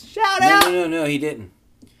from us. Shout out! No, he didn't.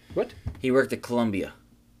 What? He worked at Columbia,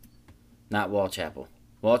 not Wallchapel.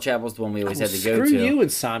 Wallchapel's the one we always had to go to. Screw you,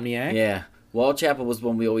 Insomniac. Yeah. Wallchapel was the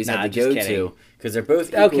one we always had to just go kidding. to because they're both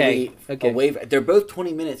equally Okay. away. They're both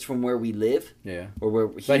 20 minutes from where we live. Yeah. Or where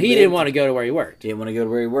But he didn't want to go to where he worked. Didn't want to go to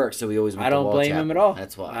where he worked, so we always went I don't to blame him Wallchapel. at all.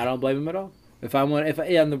 That's why. I don't blame him at all. If on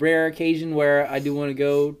the rare occasion where I do want to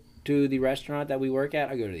go to the restaurant that we work at,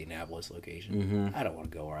 I go to the Annapolis location. I don't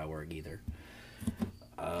want to go where I work either.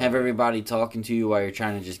 Have everybody talking to you while you're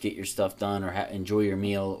trying to just get your stuff done or enjoy your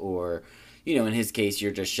meal, or in his case,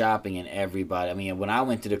 you're just shopping and everybody. I mean, when I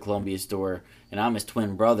went to the Columbia store and I'm his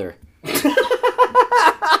twin brother,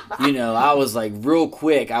 I was like real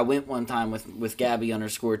quick. I went one time with Gabby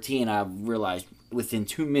 _T, and I realized within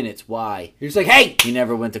 2 minutes why You're just like, hey, he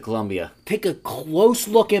never went to Columbia. take a close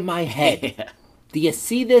look at my head. Do you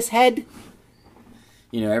see this head?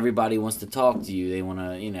 Everybody wants to talk to you. They want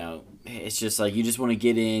to, it's just like you just want to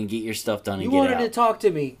get in, get your stuff done, and You get wanted out. to talk to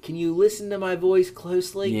me. Can you listen to my voice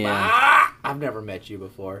closely? Yeah. Ah! I've never met you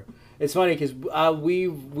before. It's funny because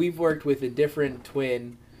we've worked with a different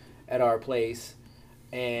twin at our place,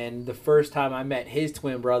 and the first time I met his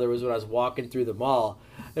twin brother was when I was walking through the mall,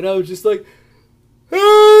 and I was just like, "Hey,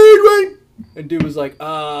 Dwayne," and dude was like,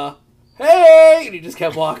 "Hey," and he just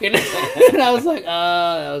kept walking, and I was like,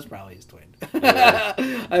 that was probably his twin." Yeah.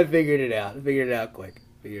 I figured it out. Quick.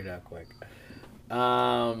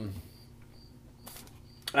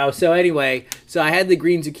 So anyway, I had the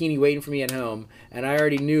green zucchini waiting for me at home, and I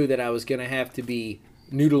already knew that I was going to have to be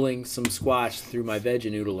noodling some squash through my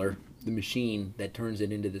Veganoodler, the machine that turns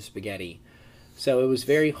it into the spaghetti. So it was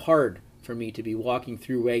very hard for me to be walking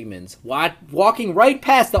through Wegmans, walking right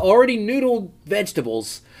past the already noodled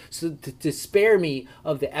vegetables to spare me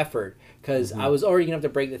of the effort, because I was already going to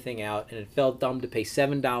have to break the thing out, and it felt dumb to pay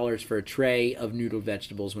 $7 for a tray of noodled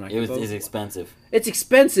vegetables when I could It's expensive. It's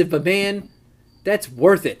expensive, but man, that's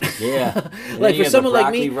worth it. Yeah. Like for someone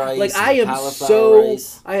like me, like I have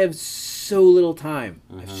so little time.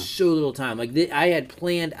 I have so little time. Like I had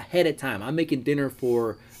planned ahead of time. I'm making dinner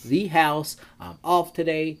for the house. I'm off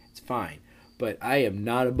today. It's fine, but I am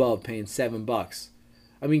not above paying $7.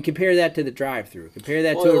 I mean, compare that to the drive-through. Compare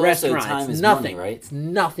that to a restaurant. Time It's is nothing. money, right? It's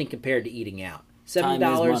nothing compared to eating out. $7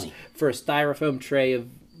 money. for a styrofoam tray of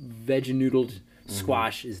veg-noodled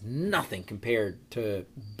squash is nothing compared to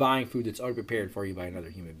buying food that's already prepared for you by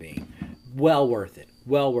another human being. Well worth it.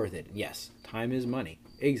 Well worth it. Yes, time is money.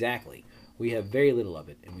 Exactly. We have very little of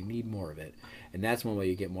it, and we need more of it. And that's one way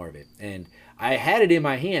you get more of it. And I had it in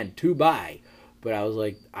my hand to buy, but I was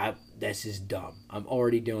like, this is dumb. I'm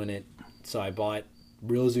already doing it. So I bought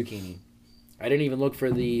real zucchini. I didn't even look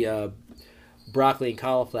for the broccoli and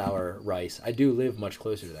cauliflower rice. I do live much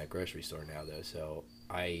closer to that grocery store now, though, so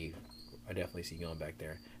I definitely see going back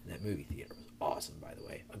there. And that movie theater was awesome, by the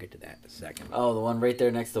way. I'll get to that in a second. Oh, the one right there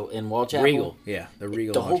next to in Wallchapel? Regal. Yeah, the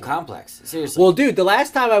Regal. The whole Wallchapel. complex. Seriously. Well, dude, the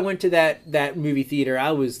last time I went to that movie theater,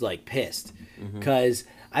 I was like pissed because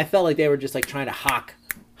I felt like they were just like trying to hawk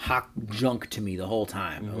junk to me the whole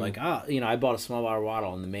time. Like, I bought a small bottle of water,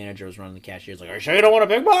 and the manager was running the cashier. He's like, "Are you sure you don't want a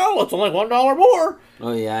big bottle? It's only $1 more."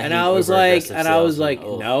 Oh yeah. And I was like,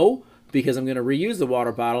 no, because I'm gonna reuse the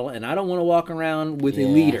water bottle, and I don't want to walk around with a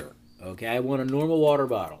liter. Okay, I want a normal water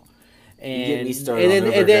bottle. And get me started on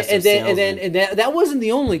over-aggressive salesman. and that wasn't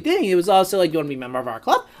the only thing. It was also like, you want to be a member of our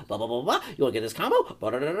club, blah blah blah blah. You want to get this combo, blah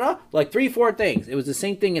blah blah blah. Like 3-4 things. It was the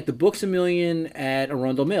same thing at the Books a Million at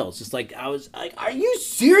Arundel Mills. Just like I was like, are you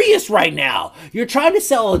serious right now? You're trying to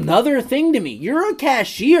sell another thing to me. You're a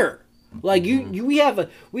cashier. Like we have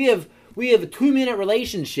a 2-minute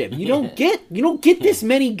relationship. You don't get this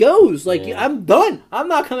many goes. Like I'm done. I'm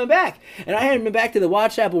not coming back. And I hadn't been back to the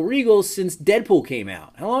Watchapple Regal since Deadpool came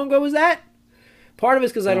out. How long ago was that? Part of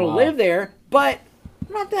it's because I don't live there, but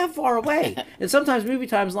I'm not that far away. And sometimes movie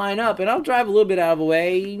times line up, and I'll drive a little bit out of the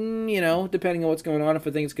way, depending on what's going on. If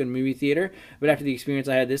I think it's a good movie theater, but after the experience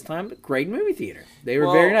I had this time, great movie theater. They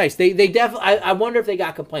were very nice. They definitely. I wonder if they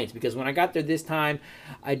got complaints, because when I got there this time,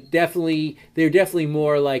 they're definitely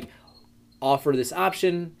more like, offer this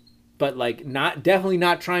option, but like definitely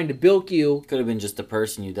not trying to bilk you. Could have been just the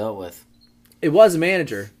person you dealt with. It was a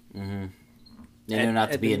manager. Mm-hmm. They know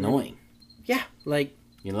not to be annoying. Yeah, like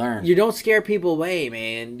you learn. You don't scare people away,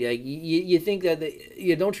 man. Like you think that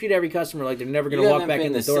you don't treat every customer like they're never going to walk back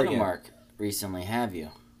in the door again. Cinemark recently, have you?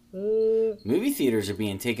 Movie theaters are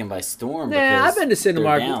being taken by storm. Nah, I've been to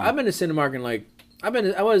Cinemark. I've been to Cinemark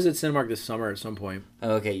and I was at Cinemark this summer at some point.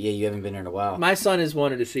 Oh, okay, yeah, you haven't been there in a while. My son has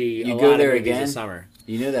wanted to see you a go lot there of movies again this summer.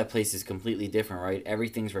 You know that place is completely different, right?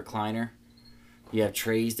 Everything's recliner. You have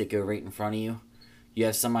trays that go right in front of you. You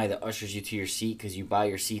have somebody that ushers you to your seat because you buy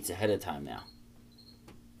your seats ahead of time now.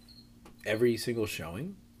 Every single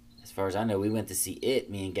showing? As far as I know, we went to see it.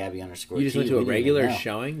 Me and Gabby _ You just went to a regular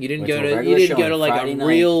showing. You didn't go to like Friday a night.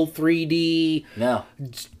 Real 3D. No.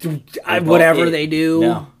 Whatever they do.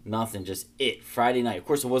 No, nothing. Just it. Friday night. Of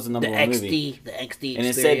course, it was the number one movie. The XD. And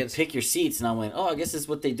it said pick your seats, and I went, oh, I guess this is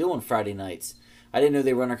what they do on Friday nights. I didn't know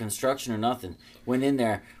they were under construction or nothing. Went in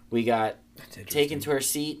there. We got taken to our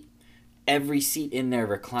seat. Every seat in there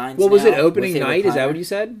reclines. What was it? Opening night? Is that what you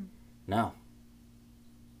said? No.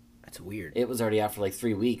 That's weird. It was already out for like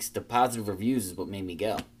 3 weeks. The positive reviews is what made me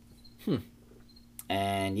go.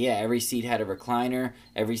 And yeah, every seat had a recliner.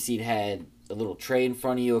 Every seat had a little tray in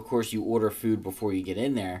front of you. Of course, you order food before you get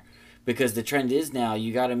in there. Because the trend is now,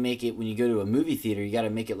 you got to make it, when you go to a movie theater, you got to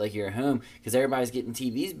make it like you're at home. Because everybody's getting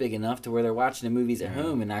TVs big enough to where they're watching the movies at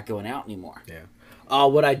home and not going out anymore. Yeah.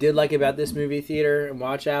 What I did like about this movie theater and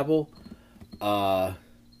Watch Apple, I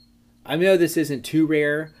know this isn't too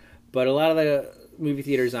rare, but a lot of the movie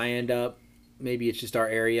theaters I end up, maybe it's just our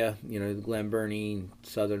area, Glen Burnie,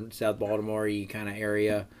 South Baltimore kind of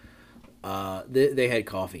area. They had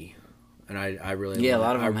coffee, and I really a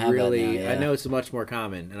lot of them have that now, yeah. I know it's much more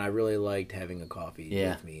common, and I really liked having a coffee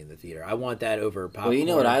with me in the theater. I want that over popcorn. Well, you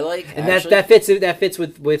know what I like, and that fits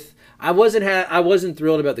with. I wasn't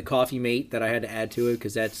thrilled about the Coffee Mate that I had to add to it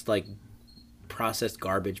because that's like processed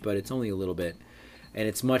garbage, but it's only a little bit. And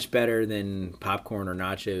it's much better than popcorn or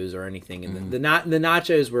nachos or anything. And the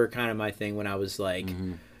nachos were kind of my thing when I was like,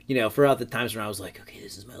 throughout the times when I was like, okay,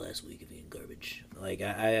 this is my last week of eating garbage. Like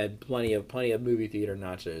I had plenty of movie theater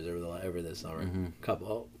nachos over this summer.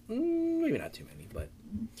 Couple, maybe not too many, but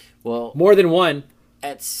more than one.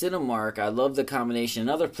 At Cinemark, I love the combination. And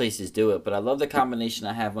other places do it, but I love the combination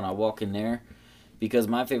I have when I walk in there. Because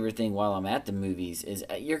my favorite thing while I'm at the movies is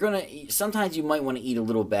sometimes you might want to eat a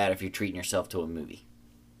little bad if you're treating yourself to a movie.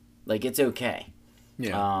 Like, it's okay.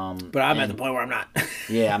 Yeah. But I'm at the point where I'm not.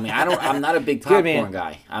 Yeah, I mean, I'm not a big popcorn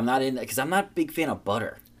guy. I'm not in, because I'm not a big fan of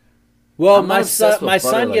butter. Well, my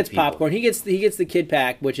son gets popcorn. He gets the kid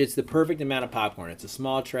pack, which is the perfect amount of popcorn. It's a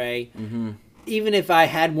small tray. Mm-hmm. Even if I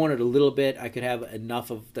had wanted a little bit, I could have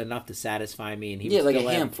enough to satisfy me, and he would still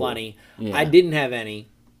have plenty. Yeah. I didn't have any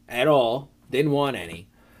at all. Didn't want any,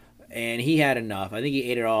 and he had enough. I think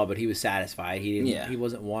he ate it all, but he was satisfied. He didn't. Yeah. He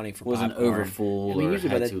wasn't wanting for popcorn. Wasn't over full or usually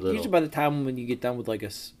had too little. Usually by the time when you get done with like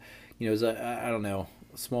a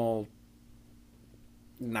small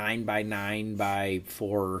 9 by 9 by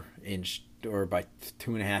 4 inch or by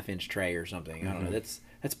 2.5 inch tray or something. Mm-hmm. I don't know. That's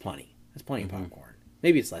plenty. That's plenty of popcorn.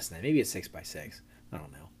 Maybe it's less than that. Maybe it's 6 by 6. I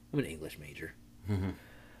don't know. I'm an English major. Mm-hmm.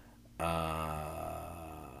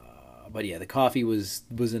 But yeah, the coffee was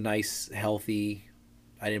a nice, healthy.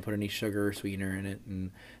 I didn't put any sugar or sweetener in it,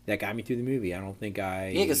 and that got me through the movie. I don't think I.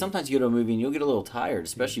 Yeah, because sometimes you go to a movie and you'll get a little tired,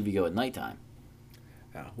 especially if you go at nighttime.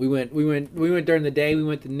 We went during the day. We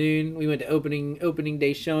went to noon. We went to opening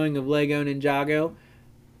day showing of Lego Ninjago,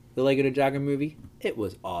 the Lego Ninjago movie. It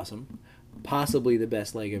was awesome, possibly the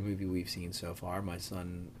best Lego movie we've seen so far. My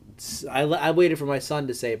son. I waited for my son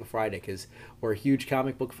to say it before I did because we're huge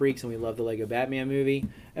comic book freaks and we love the Lego Batman movie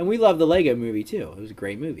and we love the Lego movie too. It was a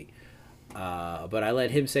great movie, but I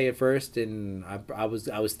let him say it first, and I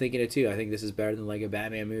was thinking it too. I think this is better than the Lego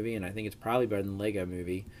Batman movie, and I think it's probably better than the Lego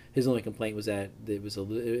movie. His only complaint was that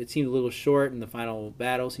it seemed a little short, and the final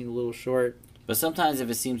battle seemed a little short. But sometimes if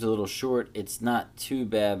it seems a little short, it's not too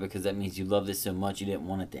bad because that means you love this so much you didn't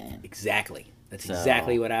want it to end. Exactly. That's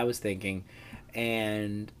exactly what I was thinking.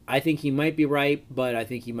 And I think he might be right, but I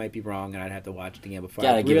think he might be wrong, and I'd have to watch it again before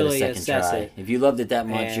I really assess it. If you loved it that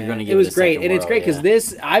much, you're going to give it a second. It was great, and it's great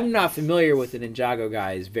because I'm not familiar with the Ninjago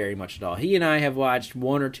guys very much at all. He and I have watched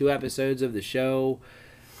 1 or 2 episodes of the show.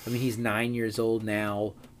 I mean, he's 9 years old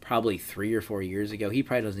now. Probably 3 or 4 years ago. He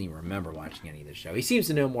probably doesn't even remember watching any of the show. He seems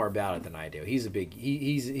to know more about it than I do. He's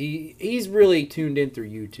he's really tuned in through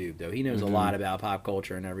YouTube though. He knows a lot about pop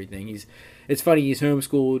culture and everything. It's funny, he's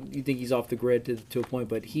homeschooled. You think he's off the grid to a point,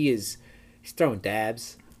 but he's throwing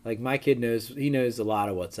dabs. Like my kid knows a lot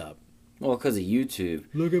of what's up. Well, because of YouTube.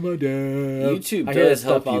 Look at my dad. YouTube does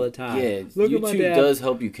help you all the time. Yeah, YouTube does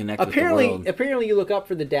help you connect with the world. Apparently, you look up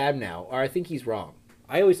for the dab now, or I think he's wrong.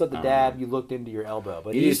 I always thought the dab you looked into your elbow,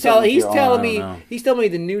 but You he's do something with he's your telling arm, I me don't know. he's telling me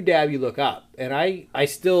the new dab you look up, and I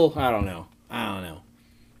still I don't know.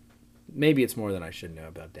 Maybe it's more than I should know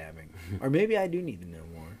about dabbing, or maybe I do need to know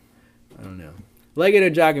more. I don't know. Lego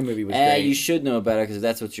and Jogging movie was great. You should know about it because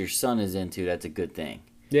that's what your son is into. That's a good thing.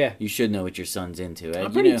 Yeah. You should know what your son's into.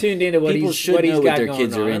 I'm pretty tuned into what people he's should what he's know got what their going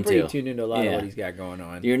kids on. are I'm pretty into. tuned into a lot of Yeah. what he's got going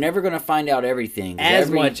on. You're never going to find out everything. 'Cause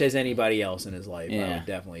As much as anybody else in his life, I Yeah. would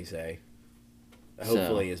definitely say.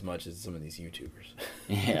 Hopefully as much as some of these YouTubers.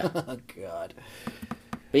 Yeah. Oh, God.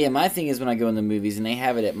 But yeah, my thing is when I go in the movies, and they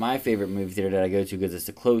have it at my favorite movie theater that I go to because it's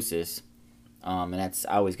the closest, and that's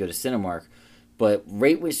I always go to Cinemark. But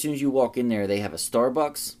right as soon as you walk in there, they have a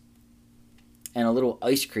Starbucks and a little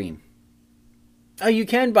ice cream. Oh, you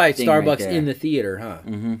can buy Thing right Starbucks there. in the theater, huh?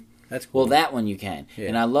 Mm-hmm. That's cool. Well, that one you can. Yeah.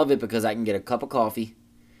 And I love it because I can get a cup of coffee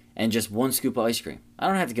and just one scoop of ice cream. I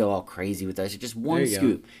don't have to go all crazy with ice cream. Just one There you go.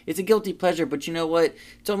 scoop. It's a guilty pleasure, but you know what?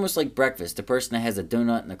 It's almost like breakfast. The person that has a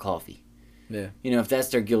donut and a coffee. Yeah. You know, if that's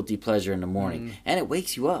their guilty pleasure in the morning. And it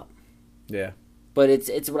wakes you up. Yeah. But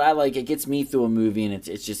it's what I like. It gets me through a movie, and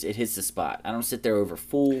it's just it hits the spot. I don't sit there over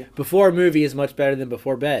full. Before a movie is much better than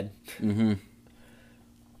before bed. Mm-hmm.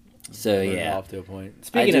 So We're yeah, off to a point.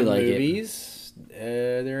 Speaking do of like it. movies,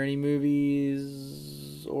 are there any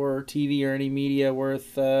movies or TV or any media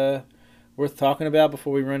worth talking about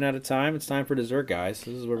before we run out of time? It's time for dessert, guys.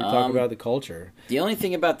 This is where we talk about the culture. the only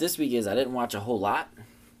thing about this week is I didn't watch a whole lot.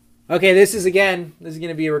 Okay, this is going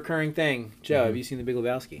to be a recurring thing. Joe, have you seen The Big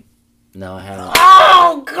Lebowski? No, I haven't.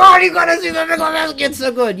 Oh God, you gotta see The Big Lebowski. It's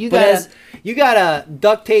so good. You gotta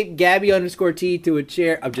duct tape Gabby_T to a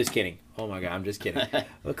chair. I'm just kidding. Oh my God, I'm just kidding.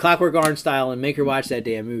 Clockwork Orange style, and make her watch that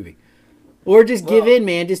damn movie, or just give in,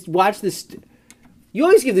 man. Just watch this. You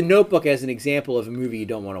always give The Notebook as an example of a movie you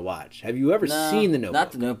don't want to watch. Have you ever seen The Notebook?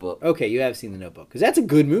 Not The Notebook. Okay, you have seen The Notebook because that's a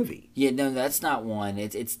good movie. Yeah, no, that's not one.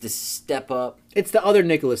 It's the Step Up. It's the other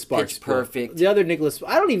Nicholas Sparks. Pitch Perfect. The other Nicholas.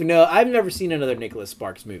 I don't even know. I've never seen another Nicholas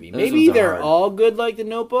Sparks movie. Those Maybe ones are they're hard. all good like The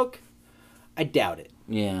Notebook. I doubt it.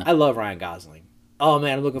 Yeah. I love Ryan Gosling. Oh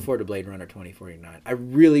man, I'm looking forward to Blade Runner 2049. I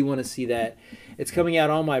really want to see that. It's coming out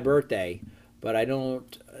on my birthday, but I don't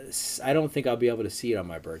think I'll be able to see it on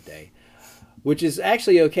my birthday. Which is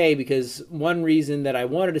actually okay because one reason that I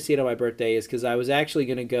wanted to see it on my birthday is because I was actually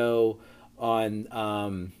going to go on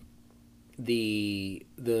the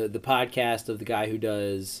podcast of the guy who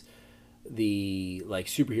does the like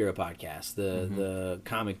superhero podcast, the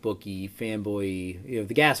comic booky fanboy,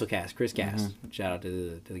 the Gasselcast, Chris Cast. Shout out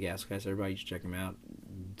to the Gasselcast, everybody. You should check him out.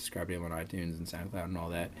 Subscribe to him on iTunes and SoundCloud and all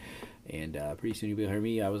that. And pretty soon you'll be able to hear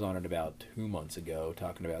me. I was on it about 2 months ago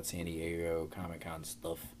talking about San Diego Comic-Con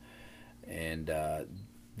stuff. And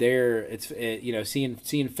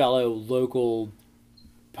seeing fellow local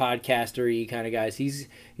podcaster-y kind of guys. He's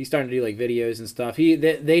starting to do like videos and stuff.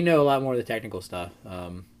 They know a lot more of the technical stuff.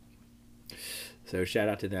 So shout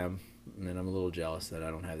out to them. And I'm a little jealous that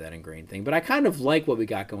I don't have that ingrained thing. But I kind of like what we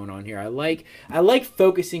got going on here. I like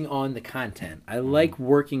focusing on the content. I like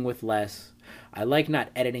working with less. I like not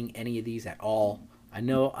editing any of these at all. I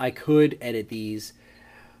know I could edit these.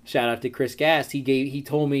 Shout out to Chris Gast. He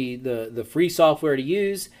told me the free software to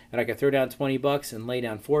use, and I could throw down $20 and lay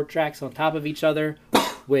down 4 tracks on top of each other,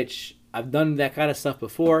 which I've done that kind of stuff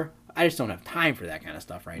before. I just don't have time for that kind of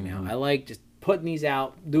stuff right now. I like just putting these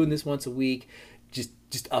out, doing this once a week.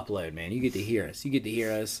 Just upload, man. You get to hear us.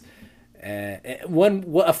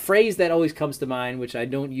 A phrase that always comes to mind, which I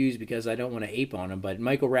don't use because I don't want to ape on him, but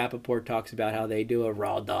Michael Rappaport talks about how they do a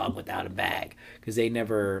raw dog without a bag because they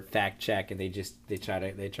never fact check and they try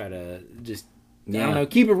to just I don't know,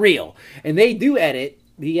 keep it real, and they do edit.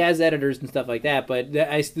 He has editors and stuff like that, but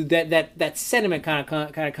that sentiment kind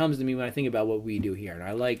of comes to me when I think about what we do here, and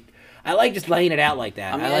I like just laying it out like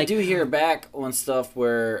that. I mean, I do hear back on stuff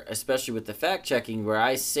where, especially with the fact checking, where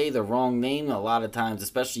I say the wrong name a lot of times,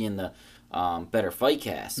 especially in the Better Fight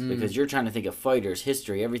Cast, because you're trying to think of fighters,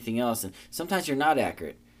 history, everything else, and sometimes you're not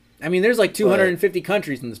accurate. I mean, there's like 250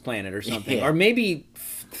 countries on this planet or something, Yeah. or maybe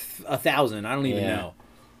 1,000. I don't even know.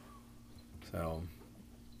 So,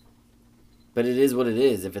 but it is what it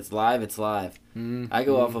is. If it's live, it's live. I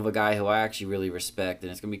go off of a guy who I actually really respect,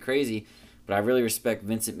 and it's gonna be crazy. But I really respect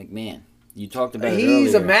Vincent McMahon. You talked about it earlier.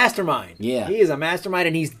 He's a mastermind. Yeah. He is a mastermind,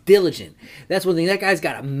 and he's diligent. That's one thing. That guy's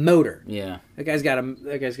got a motor. Yeah. That guy's got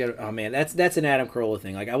a. Oh man, that's an Adam Carolla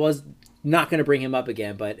thing. Like I was not going to bring him up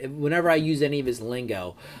again, but whenever I use any of his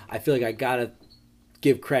lingo, I feel like I gotta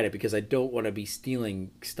give credit because I don't want to be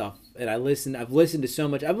stealing stuff. And I've listened to so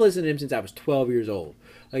much. I've listened to him since I was 12 years old.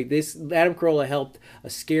 Like this, Adam Carolla helped a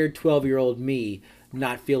scared 12-year-old me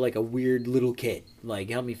not feel like a weird little kid. Like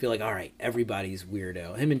help me feel like, all right, everybody's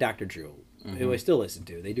weirdo. Him and Dr. Drew. who I still listen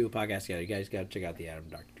to. They do a podcast together. You guys got to check out the Adam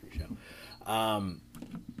and Dr. Drew Show.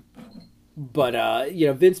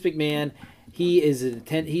 Vince McMahon, he's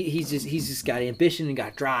just got ambition and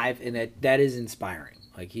got drive, and that is inspiring.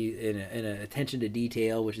 Like he in a attention to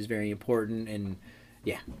detail, which is very important. And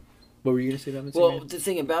yeah, what were you gonna say about Vince McMahon? Well, the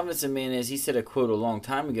thing about Vince McMahon is he said a quote a long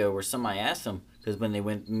time ago where somebody asked him, because when they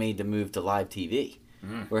made the move to live TV,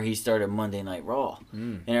 where he started Monday Night Raw,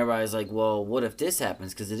 and everybody's like, well, what if this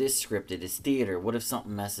happens? Because it is scripted, it's theater. What if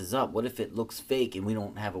something messes up? What if it looks fake and we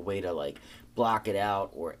don't have a way to like block it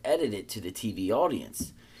out or edit it to the TV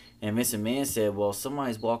audience? And Vince McMahon said, well, if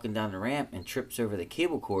somebody's walking down the ramp and trips over the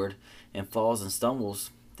cable cord and falls and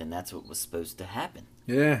stumbles, then that's what was supposed to happen.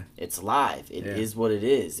 Yeah. It's live. It is what it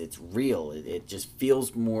is. It's real. It just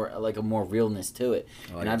feels more like a more realness to it.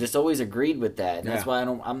 And I've just always agreed with that. And that's why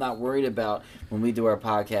I'm not worried about when we do our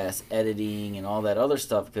podcast editing and all that other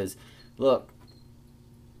stuff, because look,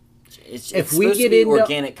 it's supposed to be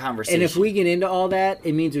organic conversation. And if we get into all that,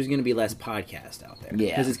 it means there's going to be less podcast out there. Yeah.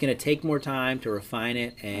 Because it's going to take more time to refine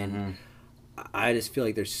it. And I just feel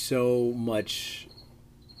like there's so much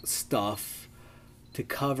stuff to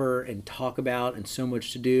cover and talk about and so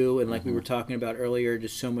much to do. And like we were talking about earlier,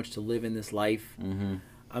 just so much to live in this life. I'm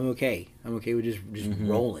okay. I'm okay with just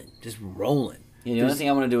rolling. Just rolling. Yeah, the only thing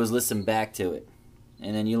I want to do is listen back to it.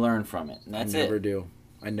 And then you learn from it. And that's it. I never do.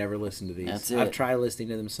 I never listen to these. That's it. I've tried listening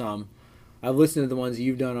to them some. I've listened to the ones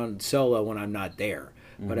you've done on solo when I'm not there.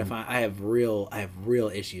 But if I have real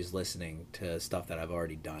issues listening to stuff that I've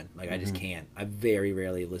already done. Like I just can't. I very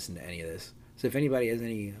rarely listen to any of this. So if anybody has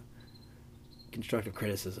any constructive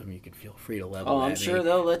criticism, you can feel free to level I'm at sure me.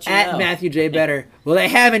 they'll let you know. At Matthew J. Better. Well, they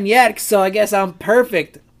haven't yet, so I guess I'm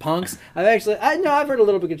perfect, punks. I've heard a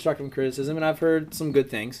little bit of constructive criticism, and I've heard some good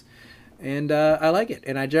things. And I like it.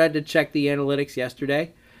 And I tried to check the analytics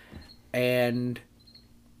yesterday. And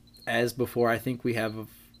as before, I think we have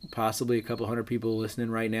possibly a couple hundred people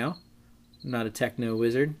listening right now. I'm not a techno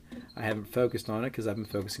wizard. I haven't focused on it because I've been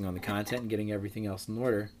focusing on the content and getting everything else in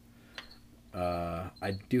order.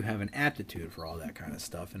 I do have an aptitude for all that kind of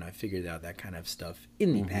stuff, and I figured out that kind of stuff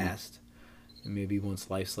in the past. And maybe once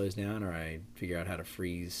life slows down, or I figure out how to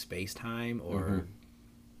freeze space time, or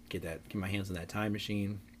get my hands on that time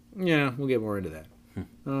machine. Yeah, we'll get more into that. I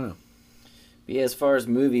don't know. But yeah, as far as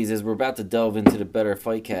movies, as we're about to delve into the Better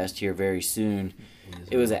Fightcast here very soon,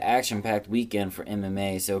 it was an action-packed weekend for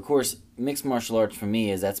MMA. So, of course, mixed martial arts for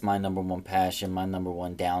me that's my number one passion, my number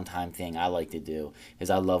one downtime thing I like to do, is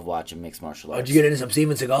I love watching mixed martial arts. Did you get into some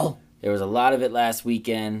Steven Seagal? There was a lot of it last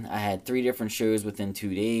weekend. I had 3 different shows within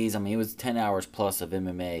 2 days. I mean, it was 10 hours plus of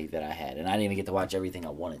MMA that I had, and I didn't even get to watch everything I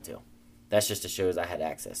wanted to. That's just the shows I had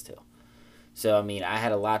access to. So, I mean, I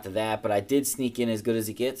had a lot to that, but I did sneak in As Good As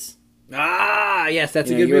It Gets. Ah, yes,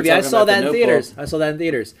 that's a good movie. I saw that in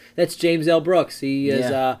theaters. That's James L. Brooks. He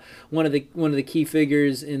is one of the key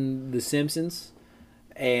figures in The Simpsons,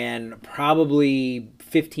 and probably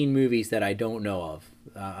 15 movies that I don't know of.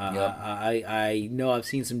 I know I've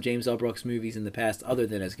seen some James L. Brooks movies in the past, other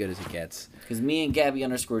than As Good As It Gets. Because me and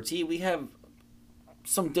Gabby_T, we have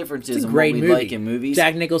some differences in what we like in movies.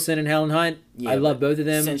 Jack Nicholson and Helen Hunt. I love both of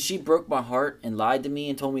them. Since she broke my heart and lied to me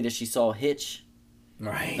and told me that she saw Hitch.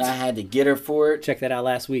 Right. And I had to get her for it. Check that out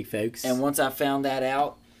last week, folks. And once I found that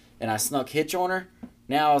out and I snuck Hitch on her,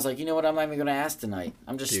 now I was like, you know what? I'm not even going to ask tonight.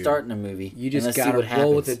 I'm just starting a movie. You just got to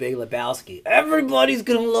roll with The Big Lebowski. Everybody's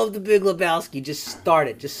going to love The Big Lebowski. Just start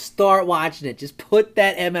it. Just start watching it. Just put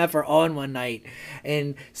that MFer on one night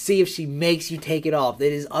and see if she makes you take it off.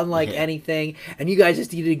 It is unlike anything. And you guys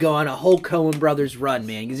just need to go on a whole Coen Brothers run,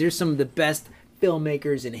 man, because they're some of the best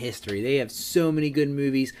filmmakers in history. They have so many good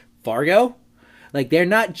movies. Fargo? Like, they're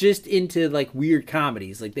not just into, like, weird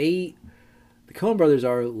comedies. Like, the Coen Brothers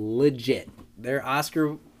are legit. They're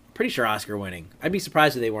pretty sure Oscar winning. I'd be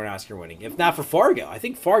surprised if they weren't Oscar winning. If not for Fargo. I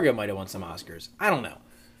think Fargo might have won some Oscars. I don't know.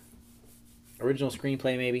 Original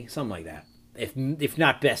screenplay, maybe? Something like that. If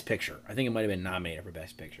not Best Picture. I think it might have been nominated for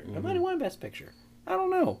Best Picture. It might have won Best Picture. I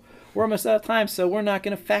don't know. We're almost out of time, so we're not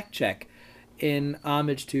going to fact check in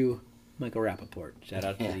homage to Michael Rappaport. Shout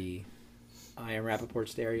out to the I Am Rappaport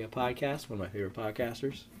Stereo podcast, one of my favorite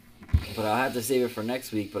podcasters. But I'll have to save it for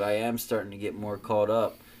next week, but I am starting to get more caught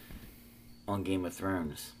up on Game of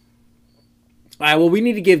Thrones. All right, well, we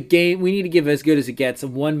need to give As Good As It Gets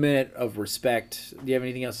 1 minute of respect. Do you have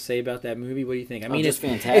anything else to say about that movie? What do you think? I mean, it's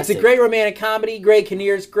fantastic. It's a great romantic comedy. Greg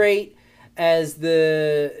Kinnear's great as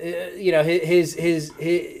the his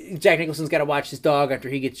Jack Nicholson's got to watch his dog after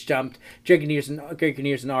he gets jumped. Greg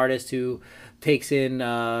Kinnear's an artist who takes in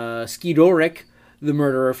Skeet Ulrich, the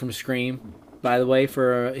murderer from Scream. By the way,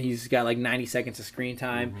 he's got like 90 seconds of screen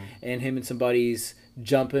time, and him and some buddies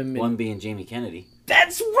jump him. One being Jamie Kennedy.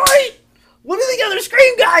 That's right! One of the other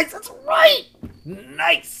Scream guys! That's right!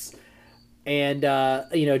 Nice! And,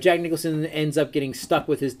 Jack Nicholson ends up getting stuck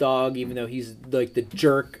with his dog, even though he's like the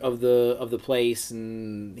jerk of the place,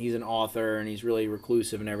 and he's an author, and he's really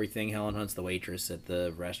reclusive and everything. Helen Hunt's the waitress at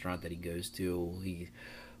the restaurant that he goes to. He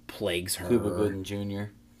plagues her. Cuba Gooding Jr.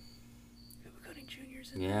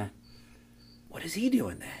 Yeah. What is he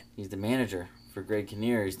doing that? He's the manager for Greg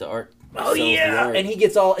Kinnear. He's the art. Oh, yeah! And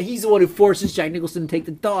he's the one who forces Jack Nicholson to take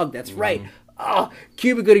the dog. That's right. Oh,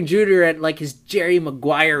 Cuba Gooding Jr. at like his Jerry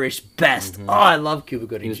Maguire-ish best. Oh, I love Cuba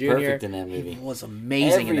Gooding Jr. He was perfect in that movie. He was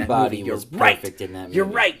amazing in that movie. Everybody was perfect in that movie. You're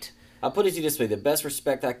right. I'll put it to you this way. The best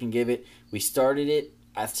respect I can give it, we started it.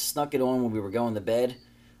 I snuck it on when we were going to bed.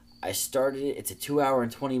 I started it. It's a 2-hour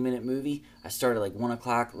and 20-minute movie. I started like 1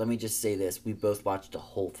 o'clock. Let me just say this. We both watched the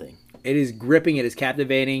whole thing. It is gripping. It is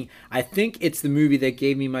captivating. I think it's the movie that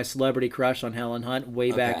gave me my celebrity crush on Helen Hunt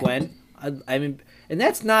way back when. I mean, and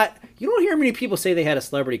that's not. You don't hear many people say they had a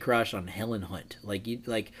celebrity crush on Helen Hunt. I did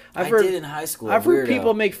in high school. I've heard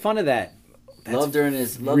people make fun of that. Loved her in that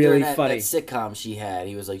sitcom she had.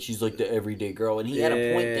 He was like, she's like the everyday girl, and he had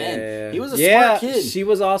a point then. He was a smart kid. She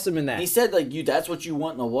was awesome in that. He said like, that's what you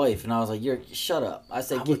want in a wife, and I was like, shut up. I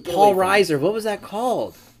said, with Paul Reiser. What was that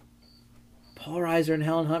called? Paul Reiser and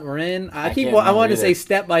Helen Hunt were in. I wanted to say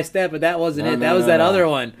Step by Step, but that wasn't it. That was that other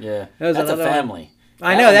one. Yeah, that's a family.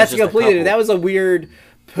 I know, that's completely. That was a weird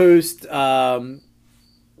post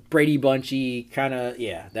Brady Bunchy kind of.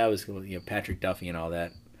 Yeah, that was Patrick Duffy and all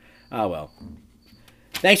that. Oh, well.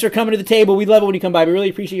 Thanks for coming to the table. We love it when you come by. We really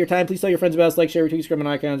appreciate your time. Please tell your friends about us. Like, share, retweet, subscribe on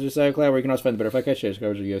icons or SoundCloud, where you can also find the Better Fight Cast, share,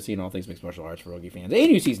 subscribe to UFC, and all things mixed martial arts for rugby fans.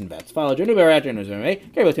 And new season vets. Follow Joe Newbear at Joe Knows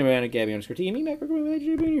MMA. Gary Tim at Gabby _T. And me, Matt Kirkman, with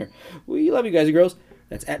AJ Jr. We love you guys and girls.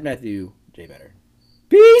 That's at Matthew J. Better.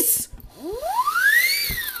 Peace!